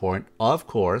charging port, of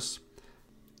course.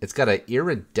 It's got an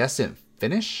iridescent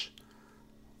finish,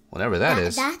 whatever that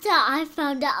is. That's how I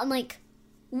found out. I'm like,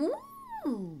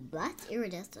 ooh, that's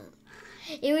iridescent.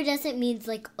 Iridescent means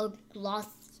like a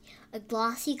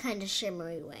glossy kind of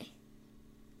shimmery way.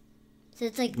 So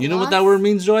it's like You know what that word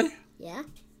means, Joy? Yeah.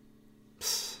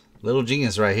 Little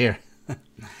genius right here.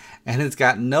 And it's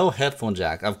got no headphone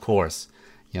jack, of course.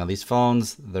 You know, these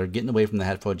phones, they're getting away from the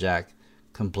headphone jack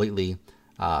completely.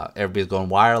 Everybody's going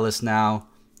wireless now.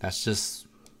 That's just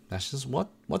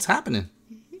what's happening.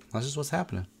 That's just what's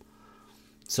happening.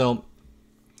 So,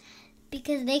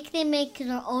 Because they can make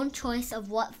their own choice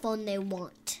of what phone they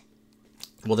want.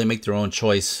 well, they make their own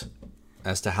choice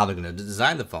as to how they're going to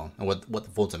design the phone and what the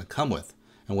phone's going to come with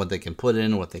and what they can put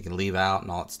in, what they can leave out,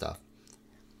 and all that stuff.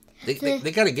 They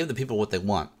got to give the people what they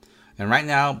want. And right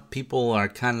now, people are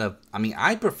kind of,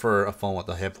 I prefer a phone with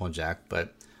a headphone jack,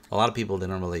 but a lot of people, they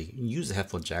don't really use the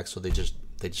headphone jack, so they just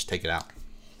take it out.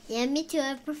 Yeah, me too.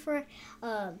 I prefer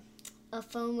a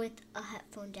phone with a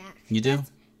headphone jack. You do?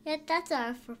 That's what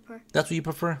I prefer. That's what you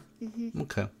prefer? Mm-hmm.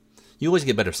 Okay. You always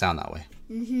get better sound that way.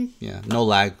 Mm-hmm. Yeah, no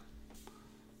lag.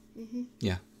 Mm-hmm.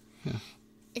 Yeah.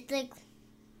 It's like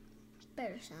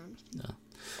better sound.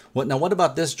 What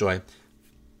about this, Joy?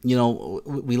 You know,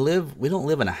 we don't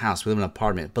live in a house, we live in an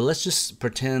apartment, but let's just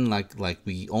pretend like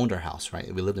we owned our house,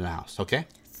 right? We lived in a house, okay?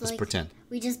 So Let's pretend.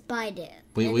 We just bought it.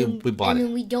 We bought it. And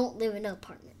then we don't live in an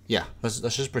apartment. Yeah, let's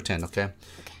just pretend, okay?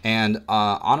 And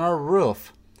on our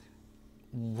roof,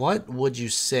 what would you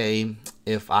say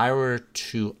if I were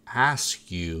to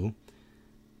ask you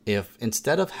if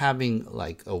instead of having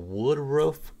like a wood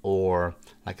roof or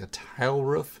like a tile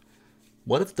roof,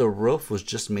 what if the roof was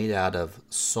just made out of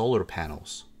solar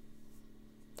panels?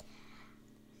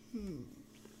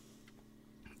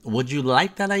 Would you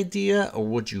like that idea or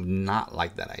would you not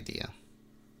like that idea?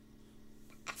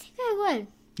 I think I would.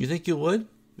 You think you would?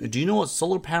 Do you know what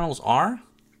solar panels are?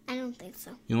 I don't think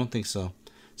so. You don't think so?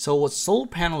 So what solar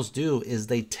panels do is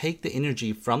they take the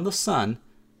energy from the sun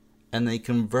and they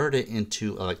convert it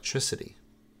into electricity.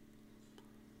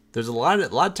 There's a lot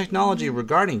of technology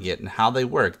regarding it and how they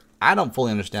work. I don't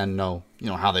fully understand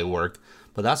how they work,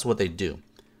 but that's what they do.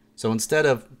 So instead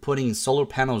of putting solar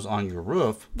panels on your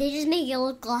roof, They just make it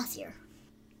look glossier.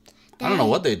 I don't know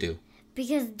what they do.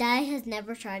 Because Dad has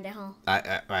never tried it, huh?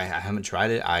 I haven't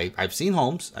tried it. I've seen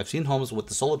homes. I've seen homes with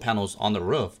the solar panels on the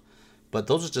roof, but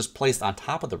those are just placed on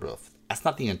top of the roof. That's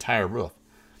not the entire roof.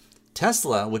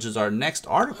 Tesla, which is our next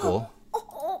article.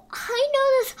 Oh, I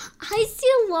know this. I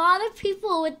see a lot of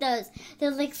people with those.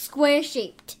 They're like square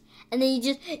shaped. And then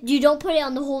you don't put it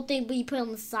on the whole thing, but you put it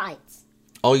on the sides.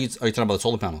 Oh, are you talking about the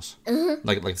solar panels?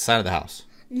 Like the side of the house.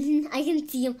 I can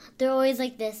see them. They're always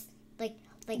like this. Like.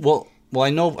 Well, I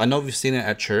know we've seen it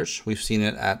at church. We've seen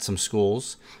it at some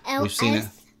schools. And, We've seen it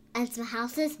at some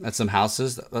houses. at some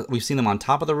houses. We've seen them on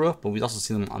top of the roof, but we've also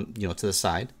seen them on to the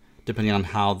side, depending on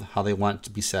how they want it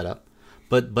to be set up.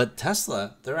 But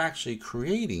Tesla, they're actually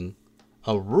creating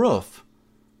a roof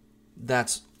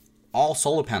that's all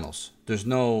solar panels. There's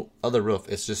no other roof.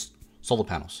 It's just solar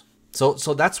panels. So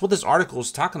that's what this article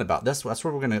is talking about. That's what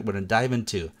we're gonna dive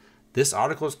into. This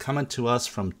article is coming to us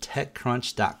from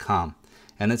TechCrunch.com,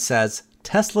 and it says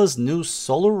Tesla's new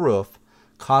solar roof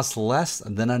costs less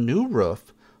than a new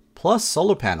roof plus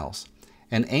solar panels,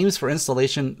 and aims for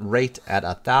installation rate at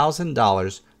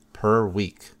 $1,000 per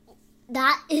week.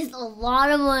 That is a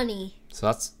lot of money.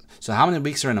 So how many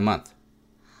weeks are in a month?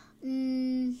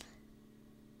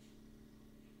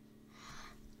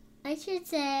 I should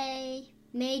say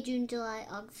May, June, July,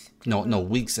 August. No,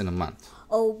 weeks in a month.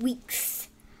 Oh, weeks.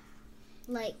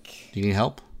 Like, Do you need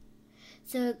help?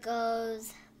 so it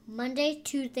goes Monday,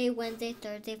 Tuesday, Wednesday,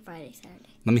 Thursday, Friday, Saturday.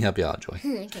 Let me help you out, Joy.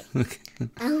 Okay.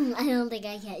 I don't think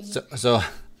I can. So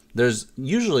there's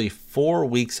usually 4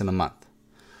 weeks in a month.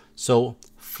 So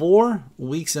 4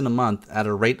 weeks in a month at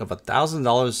a rate of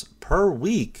 $1,000 per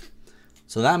week.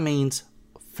 So that means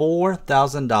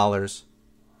 $4,000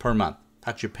 per month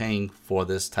that you're paying for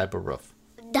this type of roof.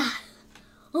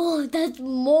 That's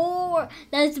more.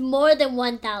 That's more than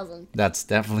 1,000. That's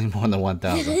definitely more than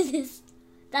 1,000.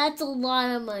 That's a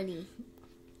lot of money.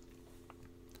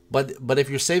 But if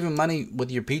you're saving money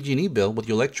with your PG&E bill, with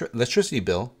your electricity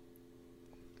bill,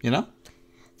 So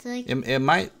like, it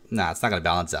might. Nah, it's not gonna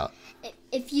balance out.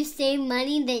 if you save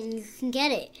money, then you can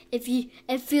get it. If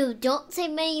you don't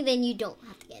save money, then you don't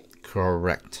have to get it.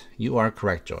 Correct. You are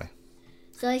correct, Joy.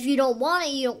 So if you don't want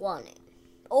it, you don't want it.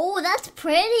 Oh, that's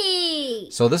pretty.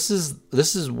 So this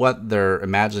is what they're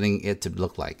imagining it to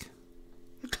look like.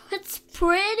 That's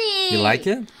pretty. You like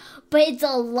it? But it's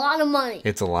a lot of money.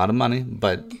 It's a lot of money,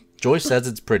 but Joy says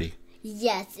it's pretty.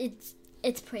 Yes,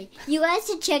 it's pretty. You guys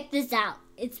should check this out.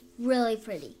 It's really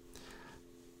pretty.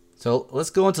 So let's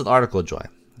go into the article, Joy.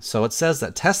 So it says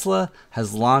that Tesla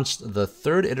has launched the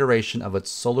third iteration of its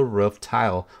solar roof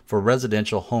tile for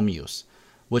residential home use,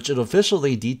 which it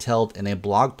officially detailed in a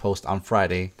blog post on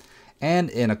Friday and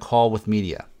in a call with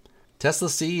media. Tesla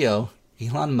CEO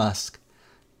Elon Musk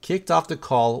kicked off the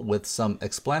call with some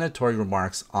explanatory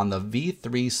remarks on the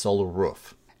V3 solar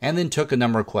roof, and then took a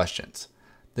number of questions.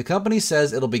 The company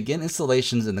says it'll begin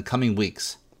installations in the coming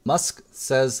weeks. Musk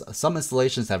says some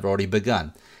installations have already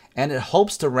begun, and it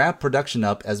hopes to ramp production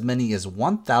up as many as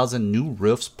 1,000 new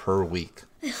roofs per week.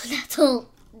 That's a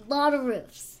lot of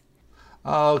roofs.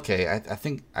 Okay, I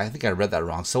think I read that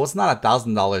wrong. So it's not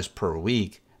 $1,000 per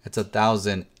week; it's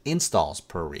 1,000 installs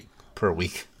per week.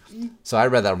 So I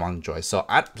read that wrong, Joy. So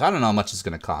I don't know how much it's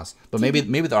going to cost, but maybe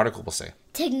the article will say.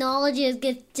 Technology is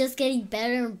just getting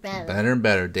better and better. Better and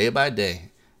better, day by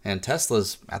day. And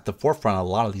Tesla's at the forefront of a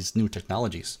lot of these new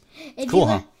technologies. If Cool, you,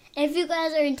 huh? If you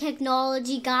guys are a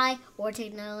technology guy or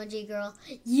technology girl,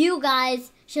 you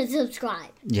guys should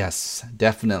subscribe. Yes,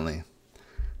 definitely.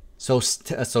 So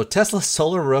Tesla's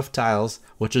solar roof tiles,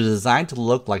 which are designed to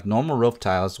look like normal roof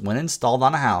tiles when installed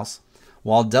on a house,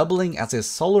 while doubling as a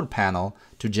solar panel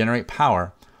to generate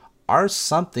power, are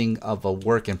something of a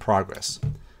work in progress.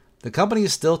 The company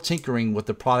is still tinkering with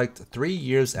the product 3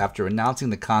 years after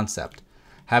announcing the concept,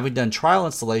 having done trial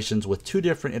installations with 2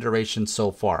 different iterations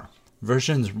so far.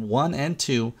 Versions 1 and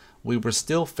 2, we were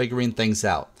still figuring things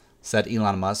out. said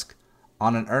Elon Musk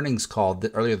on an earnings call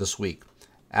earlier this week,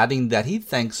 adding that he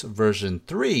thinks version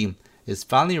 3 is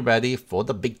finally ready for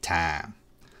the big time.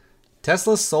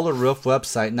 Tesla's Solar Roof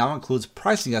website now includes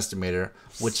pricing estimator,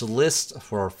 which lists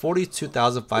for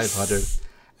 $42,500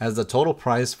 as the total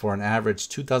price for an average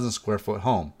 2,000 square foot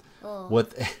home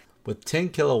with 10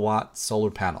 kilowatt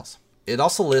solar panels. It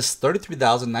also lists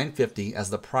 $33,950 as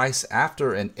the price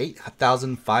after an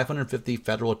 $8,550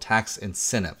 federal tax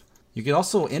incentive. You can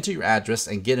also enter your address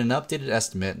and get an updated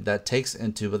estimate that takes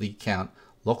into account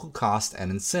local costs and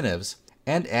incentives,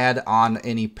 and add on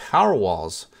any power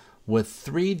walls with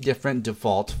 3 different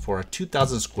default for a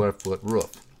 2,000 square foot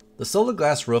roof. The solar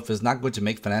glass roof is not going to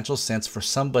make financial sense for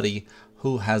somebody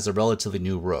who has a relatively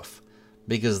new roof,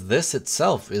 because this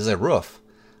itself is a roof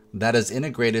that has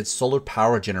integrated solar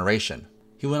power generation.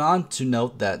 He went on to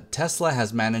note that Tesla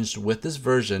has managed with this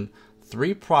version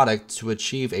 3 products to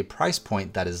achieve a price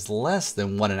point that is less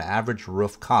than what an average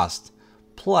roof costs,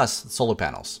 plus solar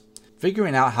panels.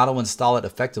 Figuring out how to install it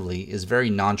effectively is very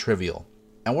non-trivial.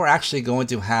 And we're actually going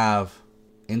to have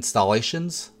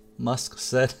installations, Musk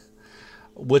said,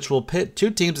 which will pit 2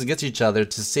 teams against each other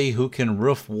to see who can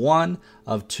roof one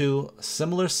of 2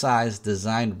 similar sized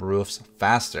designed roofs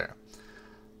faster.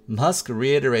 Musk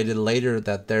reiterated later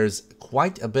that there's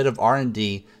quite a bit of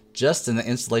R&D just in the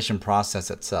installation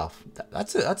process itself.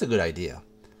 That's a good idea.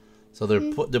 So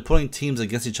they're putting teams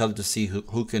against each other to see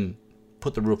who can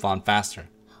put the roof on faster.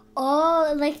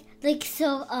 Oh,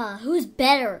 so, who's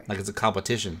better? Like it's a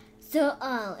competition. So,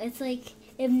 it's like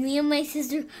if me and my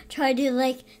sister try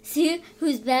to, see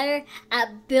who's better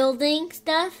at building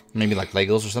stuff. Maybe like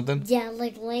Legos or something? Yeah,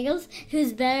 like Legos.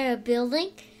 Who's better at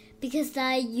building? Because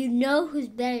you know who's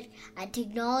better at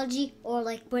technology or,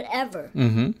 whatever.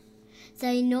 Mm-hmm.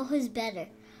 So you know who's better.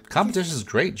 Competition is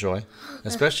great, Joy.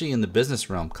 Especially in the business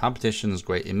realm. Competition is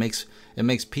great. It makes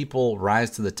people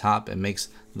rise to the top. It makes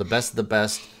the best of the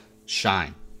best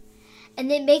shine. And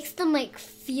it makes them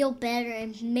feel better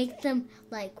and make them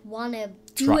want to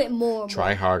do it more.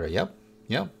 Try harder. Yep.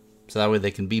 So that way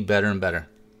they can be better and better.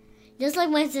 Just like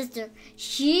my sister,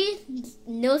 she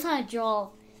knows how to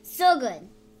draw so good.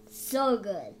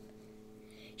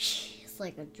 She's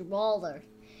like a drawer.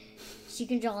 She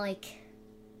can draw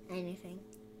anything.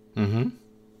 Mm-hmm.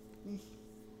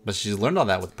 But she's learned all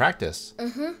that with practice.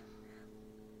 Mm-hmm.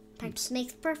 Practice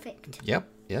makes perfect. Yep.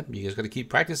 You just got to keep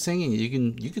practicing, and you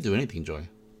can do anything, Joy.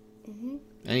 Mm-hmm.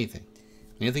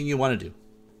 Anything you want to do.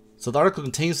 So the article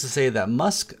continues to say that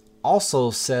Musk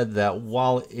also said that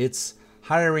while it's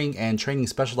hiring and training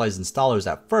specialized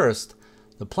installers at first,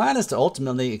 the plan is to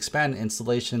ultimately expand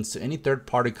installations to any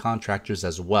third-party contractors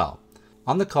as well.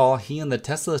 On the call, he and the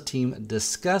Tesla team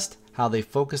discussed how they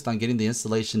focused on getting the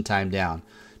installation time down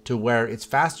to where it's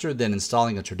faster than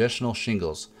installing a traditional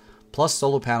shingles, plus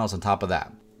solar panels on top of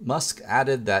that. Musk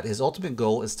added that his ultimate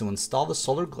goal is to install the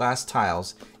solar glass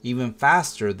tiles even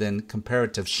faster than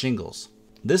comparative shingles.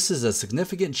 This is a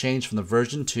significant change from the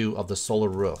version 2 of the solar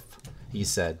roof, he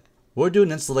said. We're doing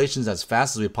installations as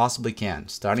fast as we possibly can,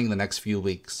 starting in the next few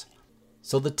weeks.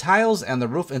 So the tiles and the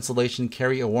roof insulation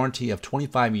carry a warranty of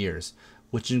 25 years,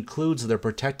 which includes their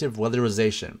protective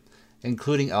weatherization,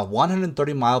 including a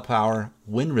 130 mile per hour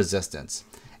wind resistance,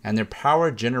 and their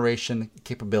power generation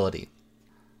capability.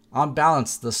 On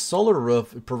balance, the solar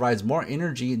roof provides more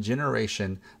energy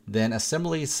generation than a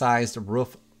similarly sized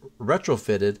roof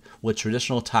retrofitted with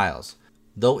traditional tiles.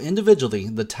 Though individually,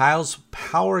 the tiles'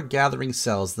 power gathering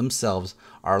cells themselves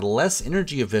are less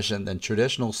energy efficient than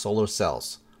traditional solar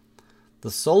cells.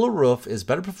 The solar roof is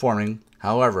better performing,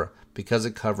 however, because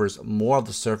it covers more of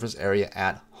the surface area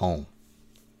at home.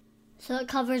 So it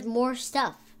covers more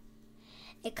stuff.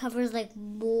 It covers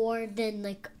more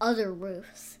than other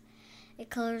roofs. It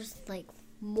covers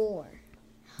more.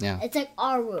 Yeah. It's like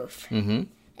our roof. Mm-hmm.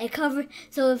 It covers.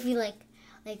 So if we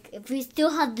if we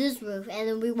still have this roof and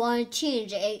then we want to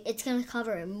change it, it's gonna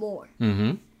cover it more.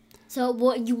 Mm-hmm.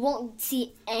 So you won't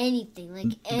see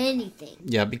anything, anything.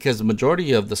 Yeah, because the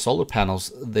majority of the solar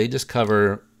panels, they just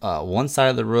cover one side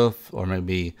of the roof or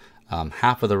maybe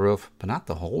half of the roof, but not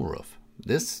the whole roof.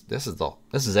 This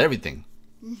is everything.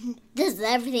 Mm-hmm. This is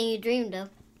everything you dreamed of.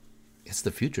 It's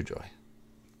the future, Joy.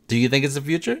 Do you think it's the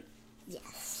future?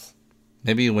 Yes.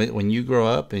 Maybe when you grow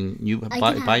up and you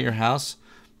buy your house,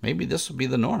 maybe this will be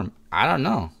the norm. I don't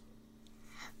know.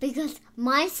 Because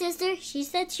my sister, she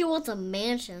said she wants a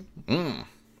mansion. Mm.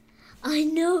 I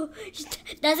know.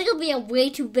 That's going to be a way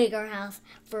too big our house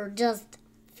for just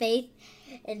Faith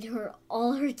and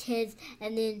all her kids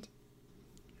and then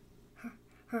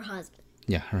her husband.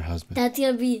 Yeah, her husband. That's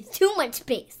going to be too much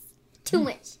space. Too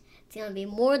much. It's going to be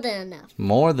more than enough.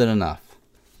 More than enough.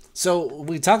 So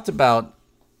we talked about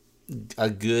a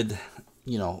good,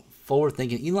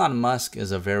 forward-thinking. Elon Musk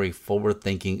is a very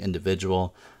forward-thinking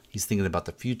individual. He's thinking about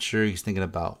the future. He's thinking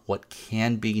about what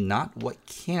can be, not what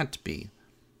can't be.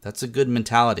 That's a good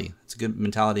mentality. It's a good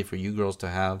mentality for you girls to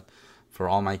have, for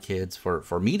all my kids,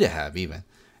 for me to have even,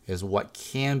 is what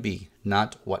can be,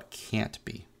 not what can't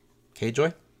be. Okay,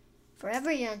 Joy? For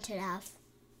everyone to have.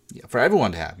 Yeah, for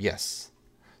everyone to have, yes.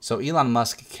 So Elon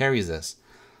Musk carries this.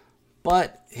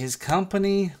 But his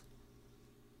company,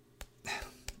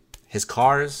 his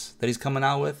cars that he's coming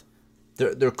out with,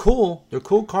 they're cool. They're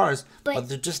cool cars, but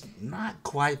they're just not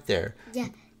quite there. Yeah,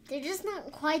 they're just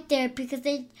not quite there because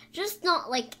they're just not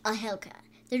like a Hellcat.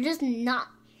 They're just not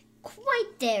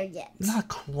quite there yet. Not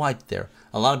quite there.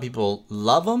 A lot of people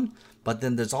love them, but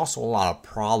then there's also a lot of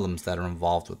problems that are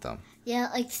involved with them.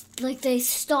 Yeah, like they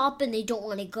stop and they don't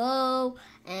want to go,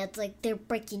 and it's like they're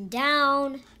breaking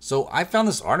down. So I found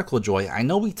this article, Joy. I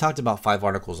know we talked about 5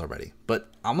 articles already,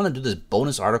 but I'm going to do this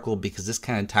bonus article because this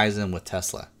kind of ties in with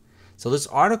Tesla. So this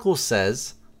article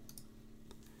says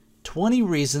 20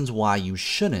 reasons why you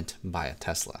shouldn't buy a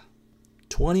Tesla.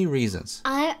 20 reasons.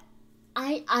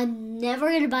 I'm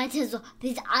never gonna buy a Tesla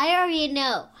because I already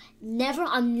know.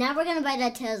 I'm never gonna buy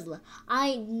that Tesla.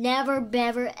 I never,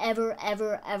 ever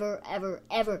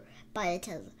buy a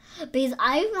Tesla because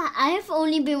I have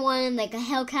only been wanting like a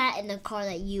Hellcat and the car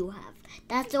that you have.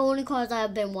 That's the only cars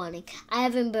I've been wanting. I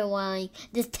haven't been wanting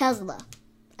this Tesla.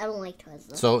 I don't like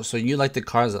Tesla. So you like the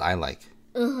cars that I like.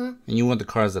 And you want the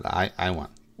cars that I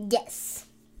want. Yes.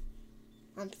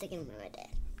 I'm sticking with my dad.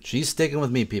 She's sticking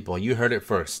with me, people. You heard it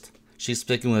first. She's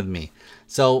sticking with me.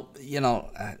 So,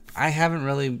 I haven't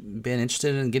really been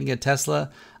interested in getting a Tesla.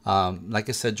 Like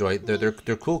I said, Joy, they're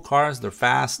cool cars. They're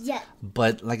fast. Yeah.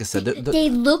 But like I said,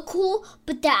 they look cool,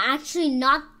 but they're actually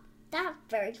not that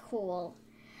very cool.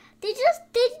 They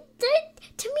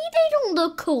to me they don't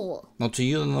look cool. No, to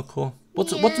you they look cool. Well,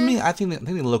 to me, I think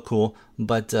they look cool.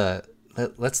 But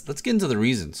let's get into the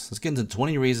reasons. Let's get into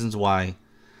 20 reasons why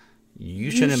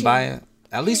you shouldn't buy it.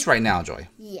 At least right now, Joy.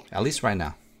 Yeah. At least right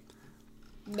now.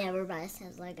 Never buy a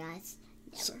Tesla, guys.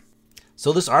 Never.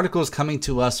 So this article is coming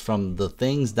to us from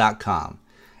thethings.com.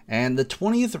 And the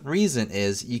 20th reason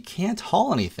is you can't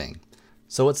haul anything.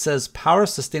 So it says power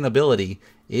sustainability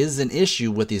is an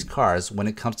issue with these cars when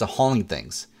it comes to hauling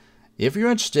things. If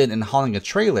you're interested in hauling a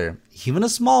trailer, even a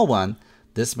small one,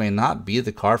 this may not be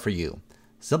the car for you.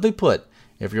 Simply put,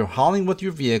 if you're hauling with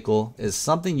your vehicle is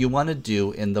something you want to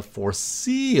do in the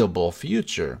foreseeable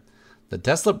future, the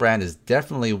Tesla brand is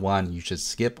definitely one you should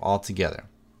skip altogether.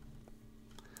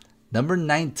 Number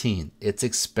 19, it's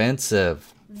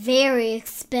expensive. Very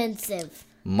expensive.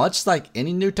 Much like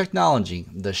any new technology,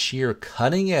 the sheer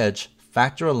cutting edge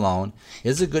factor alone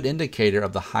is a good indicator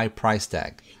of the high price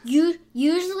tag.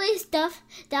 Usually stuff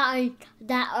that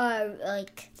are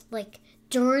like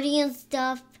dirty and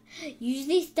stuff,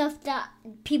 usually stuff that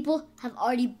people have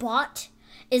already bought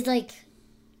is like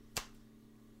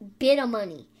bit of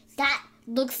money. That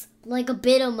looks like a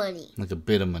bit of money. Like a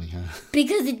bit of money, huh?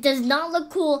 Because it does not look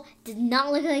cool, does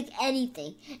not look like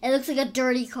anything. It looks like a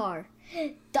dirty car.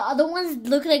 The other ones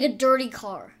look like a dirty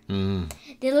car.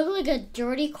 They look like a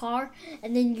dirty car,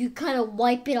 and then you kind of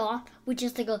wipe it off with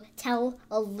just like a towel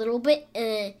a little bit,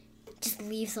 and just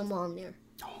leave some on there.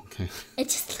 Okay. It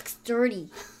just looks dirty.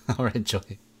 All right,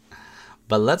 Joey.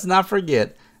 But let's not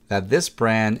forget that this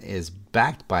brand is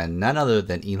backed by none other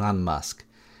than Elon Musk.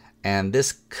 And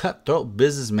this cutthroat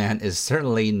businessman is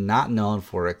certainly not known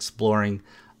for exploring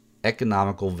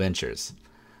economical ventures.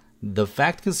 The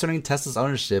fact concerning Tesla's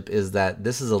ownership is that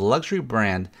this is a luxury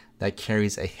brand that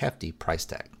carries a hefty price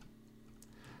tag.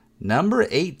 Number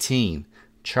 18,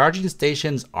 charging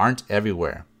stations aren't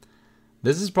everywhere.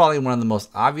 This is probably one of the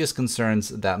most obvious concerns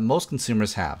that most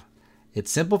consumers have. It's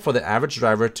simple for the average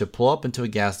driver to pull up into a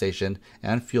gas station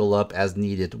and fuel up as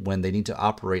needed when they need to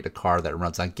operate a car that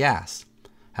runs on gas.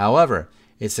 However,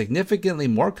 it's significantly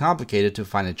more complicated to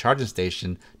find a charging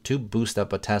station to boost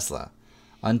up a Tesla.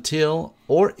 Until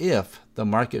or if the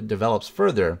market develops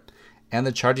further and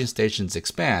the charging stations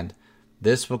expand,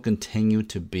 this will continue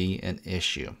to be an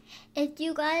issue. If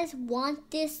you guys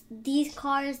want these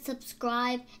cars,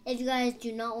 subscribe. If you guys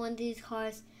do not want these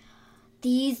cars,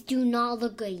 these do not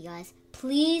look good, you guys.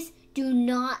 Please do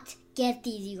not get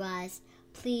these, you guys.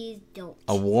 Please don't.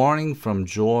 A warning from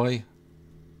Joy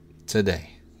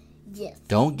today. Yes.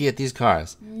 Don't get these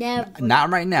cars. Never. Not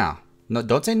right now. No,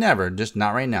 don't say never. Just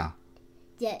not right now.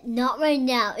 Yeah, not right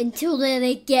now. Until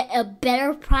they get a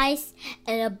better price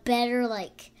and a better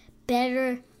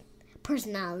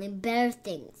personality and better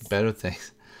things. Better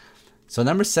things. So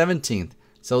number 17,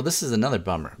 So this is another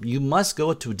bummer. You must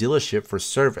go to a dealership for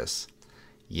service.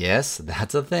 Yes,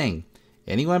 that's a thing.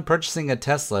 Anyone purchasing a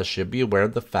Tesla should be aware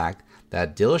of the fact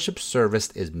that dealership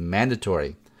service is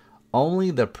mandatory.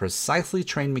 Only the precisely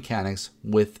trained mechanics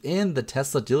within the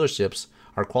Tesla dealerships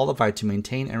are qualified to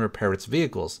maintain and repair its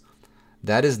vehicles.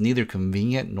 That is neither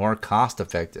convenient nor cost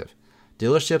effective.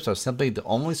 Dealerships are simply the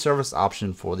only service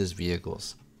option for these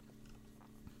vehicles.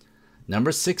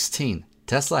 Number 16.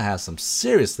 Tesla has some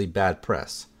seriously bad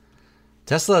press.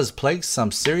 Tesla has plagued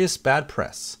some serious bad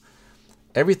press.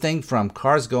 Everything from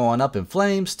cars going up in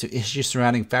flames to issues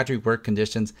surrounding factory work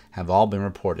conditions have all been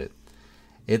reported.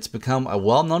 It's become a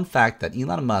well-known fact that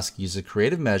Elon Musk uses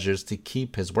creative measures to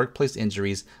keep his workplace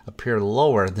injuries appear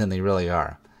lower than they really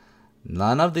are.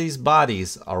 None of these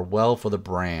bodies are well for the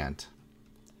brand.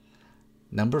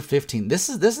 Number 15. This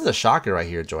is a shocker right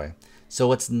here, Joy.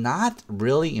 So it's not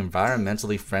really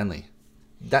environmentally friendly.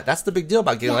 That's the big deal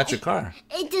about getting an electric car.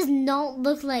 It does not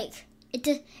look like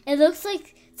it looks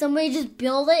like somebody just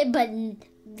built it, but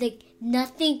like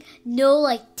nothing, no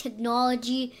like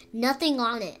technology, nothing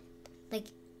on it. Like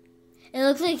it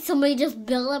looks like somebody just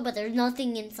built it, but there's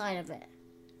nothing inside of it.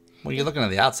 When you're looking at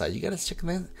the outside, you gotta check it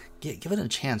in. Give it a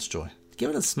chance, Joy.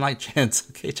 Give it a slight chance,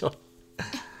 okay, Joy?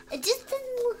 It just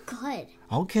doesn't look good.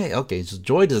 Okay. So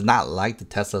Joy does not like the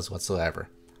Teslas whatsoever.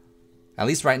 At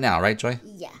least right now, right, Joy?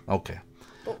 Yeah. Okay.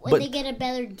 But when they get a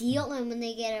better deal and when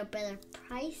they get a better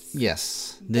price,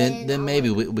 yes, then maybe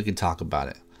we can talk about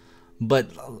it. But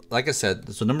like I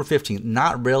said, so number 15,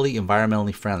 not really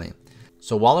environmentally friendly.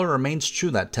 So while it remains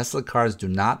true that Tesla cars do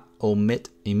not emit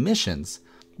emissions,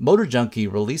 Motor Junkie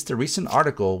released a recent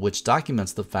article which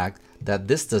documents the fact that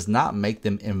this does not make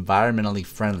them environmentally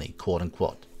friendly, quote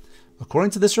unquote. According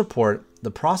to this report,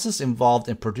 the process involved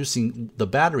in producing the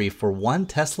battery for one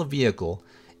Tesla vehicle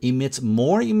emits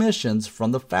more emissions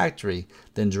from the factory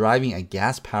than driving a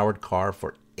gas-powered car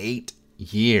for 8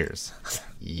 years.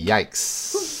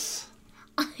 Yikes.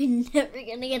 I'm never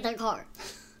gonna get that car.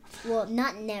 Well,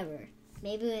 not never.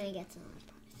 Maybe when I get some.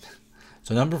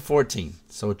 So number 14.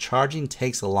 So charging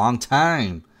takes a long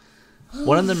time.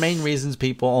 One of the main reasons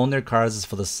people own their cars is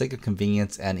for the sake of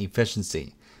convenience and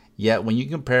efficiency. Yet when you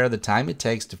compare the time it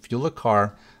takes to fuel a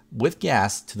car with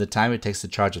gas to the time it takes to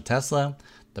charge a Tesla,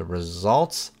 the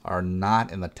results are not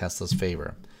in the Tesla's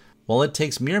favor. While it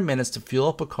takes mere minutes to fuel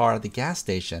up a car at the gas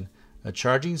station, a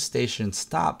charging station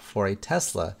stop for a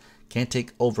Tesla can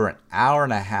take over an hour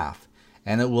and a half,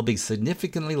 and it will be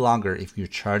significantly longer if you're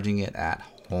charging it at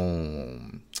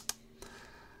home.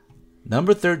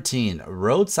 Number 13,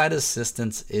 roadside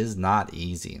assistance is not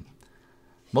easy.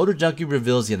 Motor Junkie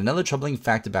reveals yet another troubling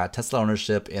fact about Tesla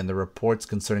ownership in the reports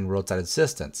concerning roadside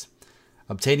assistance.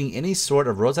 Obtaining any sort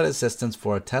of roadside assistance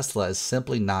for a Tesla is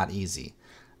simply not easy.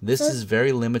 This is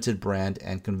very limited brand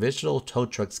and conventional tow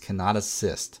trucks cannot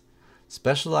assist.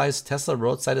 Specialized Tesla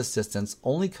roadside assistance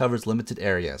only covers limited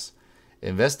areas.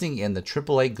 Investing in the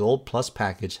AAA Gold Plus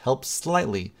package helps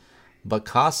slightly, but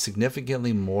costs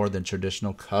significantly more than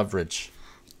traditional coverage.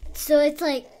 So it's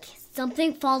like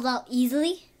something falls out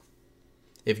easily?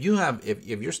 If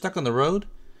you're stuck on the road,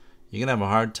 you're gonna have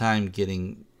a hard time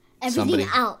getting Everything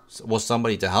out. Well,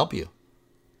 somebody to help you.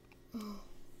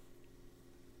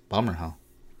 Bummer, huh?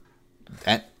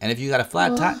 And if you got a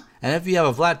flat tire, and if you have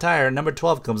a flat tire, number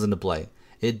 12 comes into play.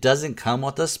 It doesn't come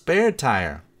with a spare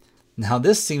tire. Now,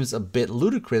 this seems a bit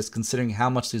ludicrous considering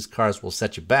how much these cars will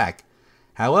set you back.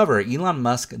 However, Elon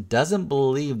Musk doesn't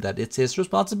believe that it's his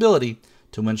responsibility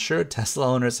to ensure Tesla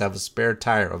owners have a spare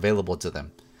tire available to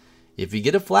them. If you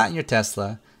get a flat in your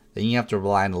Tesla, then you have to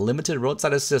rely on limited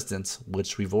roadside assistance,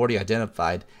 which we've already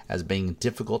identified as being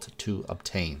difficult to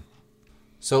obtain.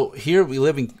 So here we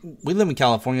live in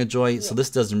California, Joy, so this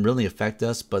doesn't really affect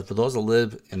us, but for those that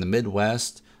live in the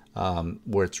Midwest,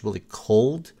 where it's really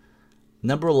cold,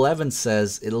 number 11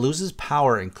 says it loses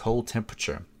power in cold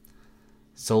temperature.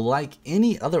 So like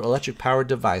any other electric powered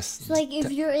device, So like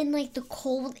if you're in like the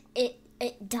cold,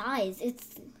 it dies.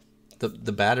 It's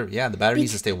the battery, the battery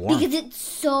needs to stay warm. because it's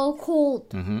so cold.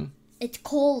 Mm-hmm. It's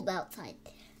cold outside.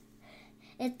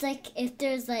 It's like if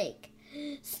there's like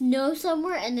snow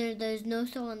somewhere and there's no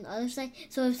snow on the other side.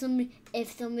 So if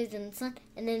somebody's in the sun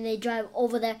and then they drive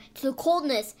over there to the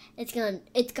coldness, it's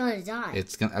gonna die.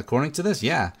 According to this,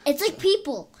 yeah. It's like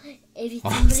people.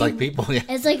 It's like people, yeah.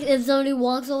 It's like if somebody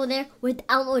walks over there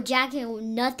without no jacket or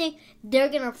nothing, they're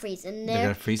gonna freeze, and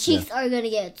their cheeks are gonna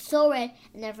get so red,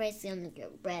 and their face is gonna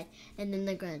get red, and then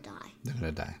they're gonna die. They're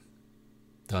gonna die.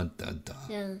 Dun dun dun.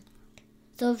 Yeah.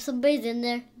 So if somebody's in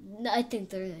there, I think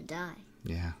they're gonna die.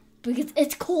 Yeah. Because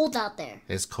it's cold out there.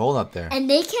 It's cold up there. And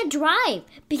they can't drive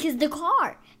because the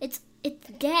car, it's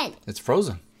dead. It's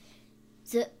frozen.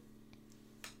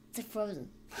 it's frozen.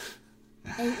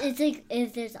 It's like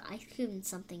if there's ice cream and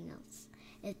something else.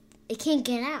 It can't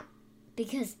get out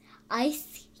because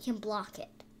ice can block it.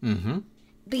 Mm-hmm.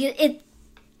 Because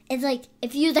it's like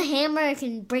if you use a hammer, it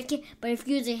can break it, but if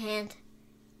you use a hand,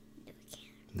 it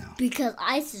can't. No. Because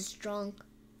ice is strong.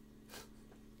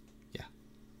 Yeah.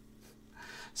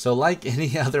 So like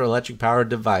any other electric powered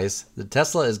device, the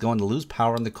Tesla is going to lose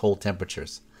power in the cold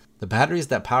temperatures. The batteries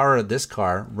that power this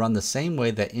car run the same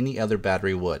way that any other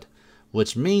battery would,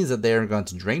 which means that they are going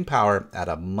to drain power at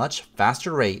a much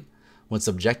faster rate when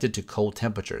subjected to cold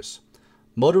temperatures.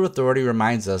 Motor Authority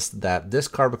reminds us that this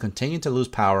car will continue to lose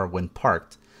power when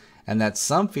parked, and that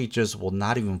some features will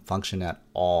not even function at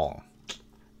all.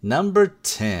 Number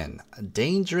 10.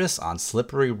 Dangerous on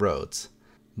slippery roads.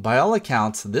 By all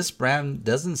accounts, this brand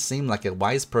doesn't seem like a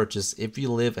wise purchase if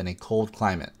you live in a cold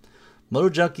climate. Motor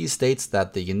Junkie states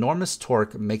that the enormous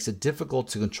torque makes it difficult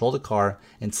to control the car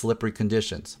in slippery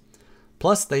conditions.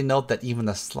 Plus, they note that even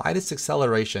the slightest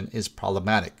acceleration is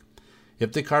problematic.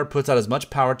 If the car puts out as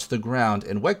much power to the ground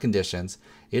in wet conditions,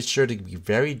 it's sure to be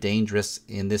very dangerous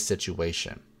in this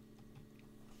situation.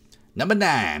 Number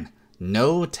 9.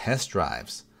 No test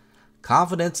drives.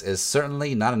 Confidence is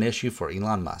certainly not an issue for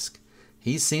Elon Musk.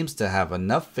 He seems to have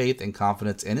enough faith and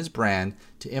confidence in his brand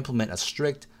to implement a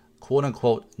strict,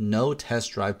 quote-unquote, no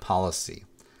test drive policy.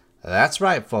 That's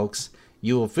right, folks.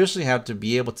 You officially have to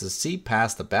be able to see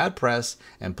past the bad press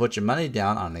and put your money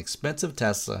down on an expensive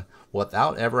Tesla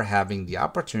without ever having the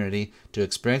opportunity to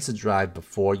experience the drive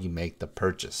before you make the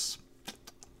purchase.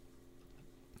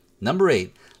 Number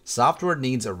 8. Software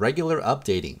needs a regular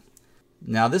updating.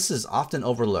 Now, this is often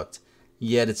overlooked,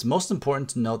 yet it's most important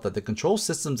to note that the control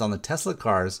systems on the Tesla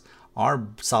cars are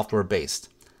software-based.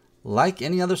 Like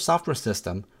any other software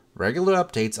system, regular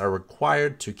updates are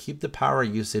required to keep the power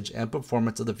usage and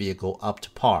performance of the vehicle up to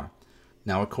par.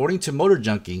 Now, according to Motor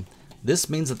Junkie, this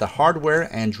means that the hardware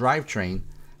and drivetrain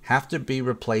have to be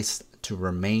replaced to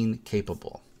remain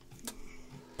capable.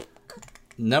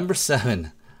 Number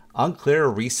 7. Unclear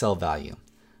resale value.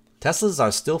 Teslas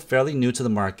are still fairly new to the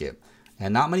market,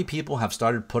 and not many people have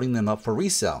started putting them up for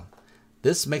resale.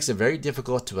 This makes it very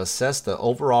difficult to assess the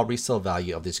overall resale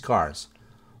value of these cars.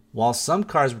 While some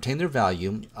cars retain their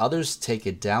value, others take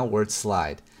a downward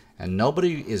slide, and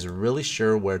nobody is really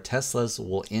sure where Teslas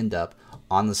will end up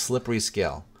on the slippery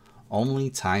scale. Only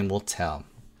time will tell.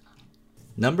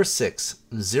 Number 6.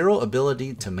 Zero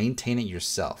ability to maintain it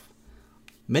yourself.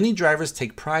 Many drivers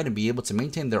take pride in being able to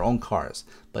maintain their own cars,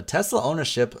 but Tesla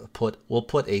ownership will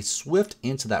put a swift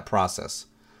end to that process.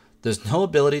 There's no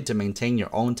ability to maintain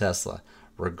your own Tesla,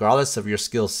 regardless of your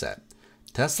skill set.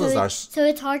 So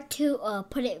it's hard to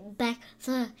put it back.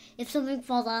 So if something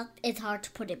falls out, it's hard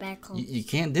to put it back on. You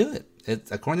can't do it.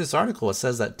 According to this article, it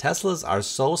says that Teslas are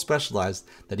so specialized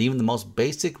that even the most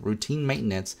basic routine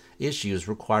maintenance issues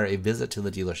require a visit to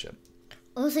the dealership.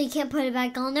 Oh, so you can't put it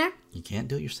back on there? You can't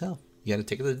do it yourself. You got to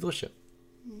take it to the dealership.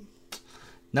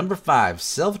 Number 5.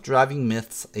 Self-driving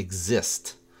myths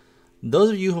exist.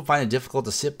 Those of you who find it difficult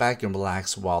to sit back and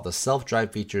relax while the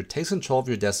self-drive feature takes control of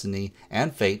your destiny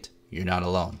and fate, you're not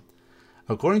alone.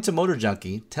 According to Motor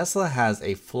Junkie, Tesla has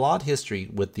a flawed history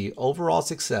with the overall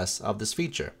success of this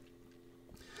feature.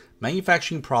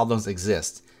 Manufacturing problems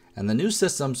exist, and the new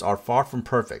systems are far from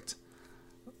perfect.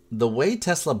 The way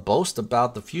Tesla boasts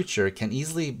about the future can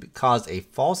easily cause a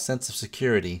false sense of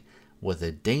security with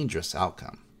a dangerous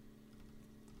outcome.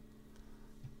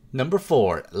 Number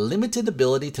 4. Limited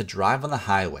ability to drive on the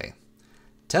highway.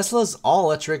 Tesla's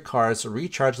all-electric cars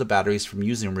recharge the batteries from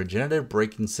using regenerative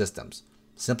braking systems.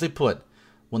 Simply put,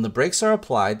 when the brakes are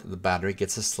applied, the battery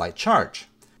gets a slight charge.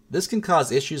 This can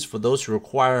cause issues for those who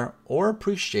require or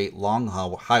appreciate long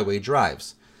highway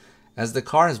drives, as the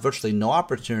car has virtually no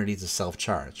opportunity to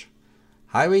self-charge.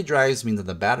 Highway drives mean that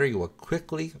the battery will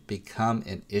quickly become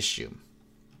an issue.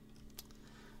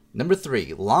 Number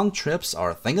 3. Long trips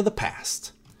are a thing of the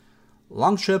past.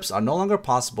 Long trips are no longer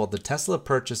possible if the Tesla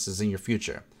purchase is in your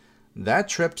future. That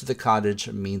trip to the cottage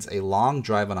means a long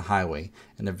drive on a highway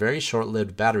and a very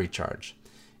short-lived battery charge.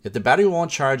 If the battery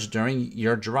won't charge during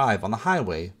your drive on the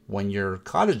highway when you're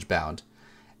cottage bound,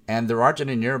 and there aren't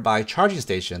any nearby charging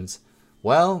stations,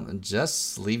 well,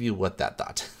 just leave you with that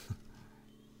thought.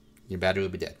 Your battery will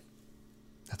be dead.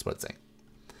 That's what it's saying.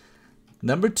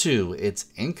 Number 2, it's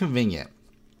inconvenient.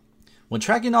 When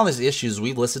tracking all these issues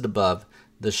we listed above,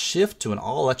 the shift to an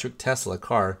all-electric Tesla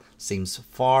car seems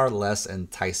far less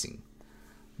enticing.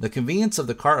 The convenience of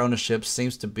the car ownership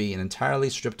seems to be entirely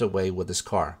stripped away with this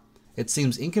car. It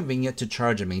seems inconvenient to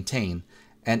charge and maintain,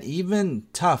 and even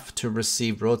tough to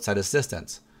receive roadside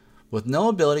assistance. With no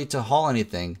ability to haul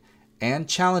anything, and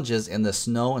challenges in the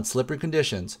snow and slippery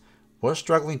conditions, we're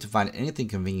struggling to find anything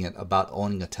convenient about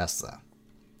owning a Tesla.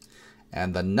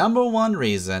 And the number one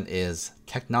reason is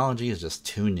technology is just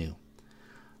too new.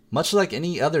 Much like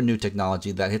any other new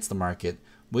technology that hits the market,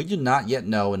 we do not yet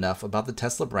know enough about the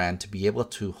Tesla brand to be able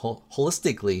to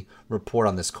holistically report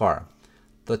on this car.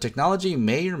 The technology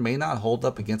may or may not hold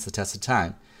up against the test of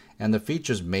time, and the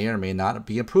features may or may not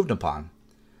be improved upon.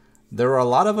 There are a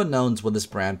lot of unknowns with this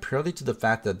brand purely to the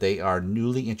fact that they are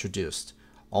newly introduced.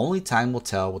 Only time will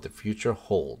tell what the future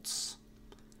holds.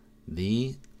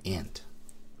 The end.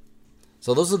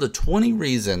 So those are the 20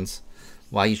 reasons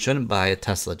why you shouldn't buy a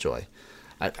Tesla, Joy.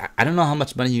 I don't know how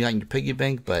much money you got in your piggy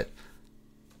bank, but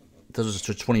those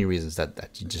are 20 reasons that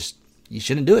you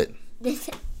shouldn't do it.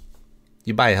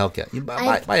 You buy a Hellcat. You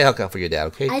buy a Hellcat for your dad,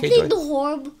 okay? I think the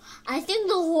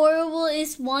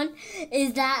horriblest one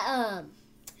is that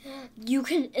you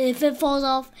can, if it falls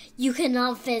off, you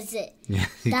cannot fix it. Yeah,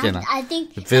 you cannot. I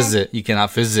think fix it. You cannot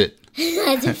fix it. I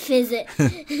had to fix it.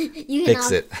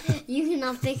 Fix it. You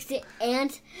cannot fix it.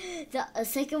 And the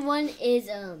second one is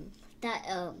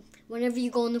that whenever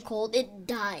you go in the cold, it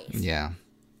dies. Yeah,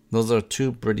 those are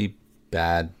two pretty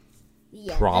bad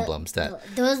problems that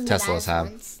Teslas have.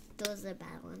 Those are the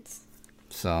bad ones.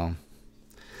 So,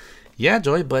 yeah,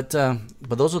 Joy, but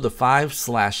those are the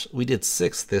 5 / we did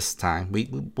 6 this time. We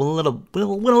went a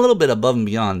little bit above and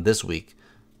beyond this week.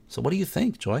 So, what do you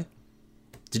think, Joy?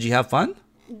 Did you have fun?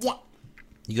 Yeah.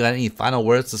 You got any final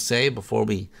words to say before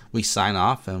we sign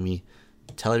off and we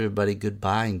tell everybody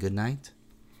goodbye and good night?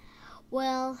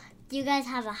 Well, you guys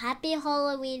have a happy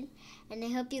Halloween, and I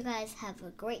hope you guys have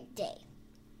a great day.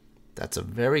 That's a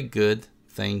very good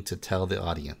thing to tell the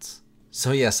audience.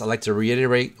 So yes, I'd like to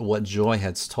reiterate what Joy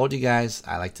has told you guys.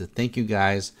 I'd like to thank you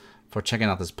guys for checking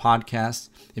out this podcast.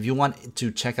 If you want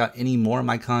to check out any more of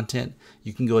my content,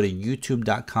 you can go to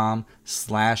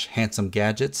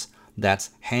youtube.com/handsomegadgets. That's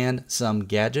Handsome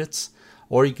Gadgets.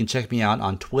 Or you can check me out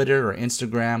on Twitter or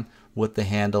Instagram with the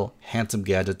handle Handsome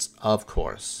Gadgets, of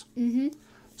course.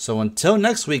 So until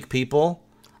next week, people,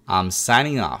 I'm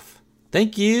signing off.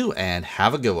 Thank you and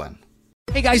have a good one.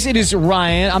 Hey guys, it is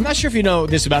Ryan. I'm not sure if you know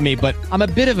this about me, but I'm a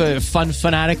bit of a fun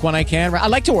fanatic when I can. I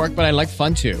like to work, but I like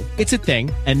fun too. It's a thing.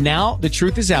 And now the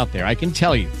truth is out there. I can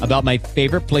tell you about my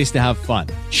favorite place to have fun.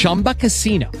 Chumba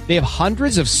Casino. They have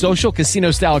hundreds of social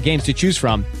casino style games to choose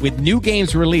from with new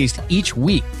games released each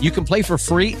week. You can play for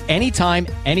free anytime,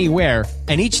 anywhere.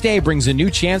 And each day brings a new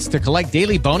chance to collect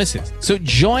daily bonuses. So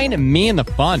join me in the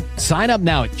fun. Sign up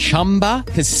now at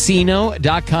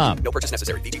ChumbaCasino.com. No purchase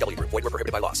necessary. VGW Group. Void where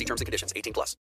prohibited by law. See terms and conditions. 18+.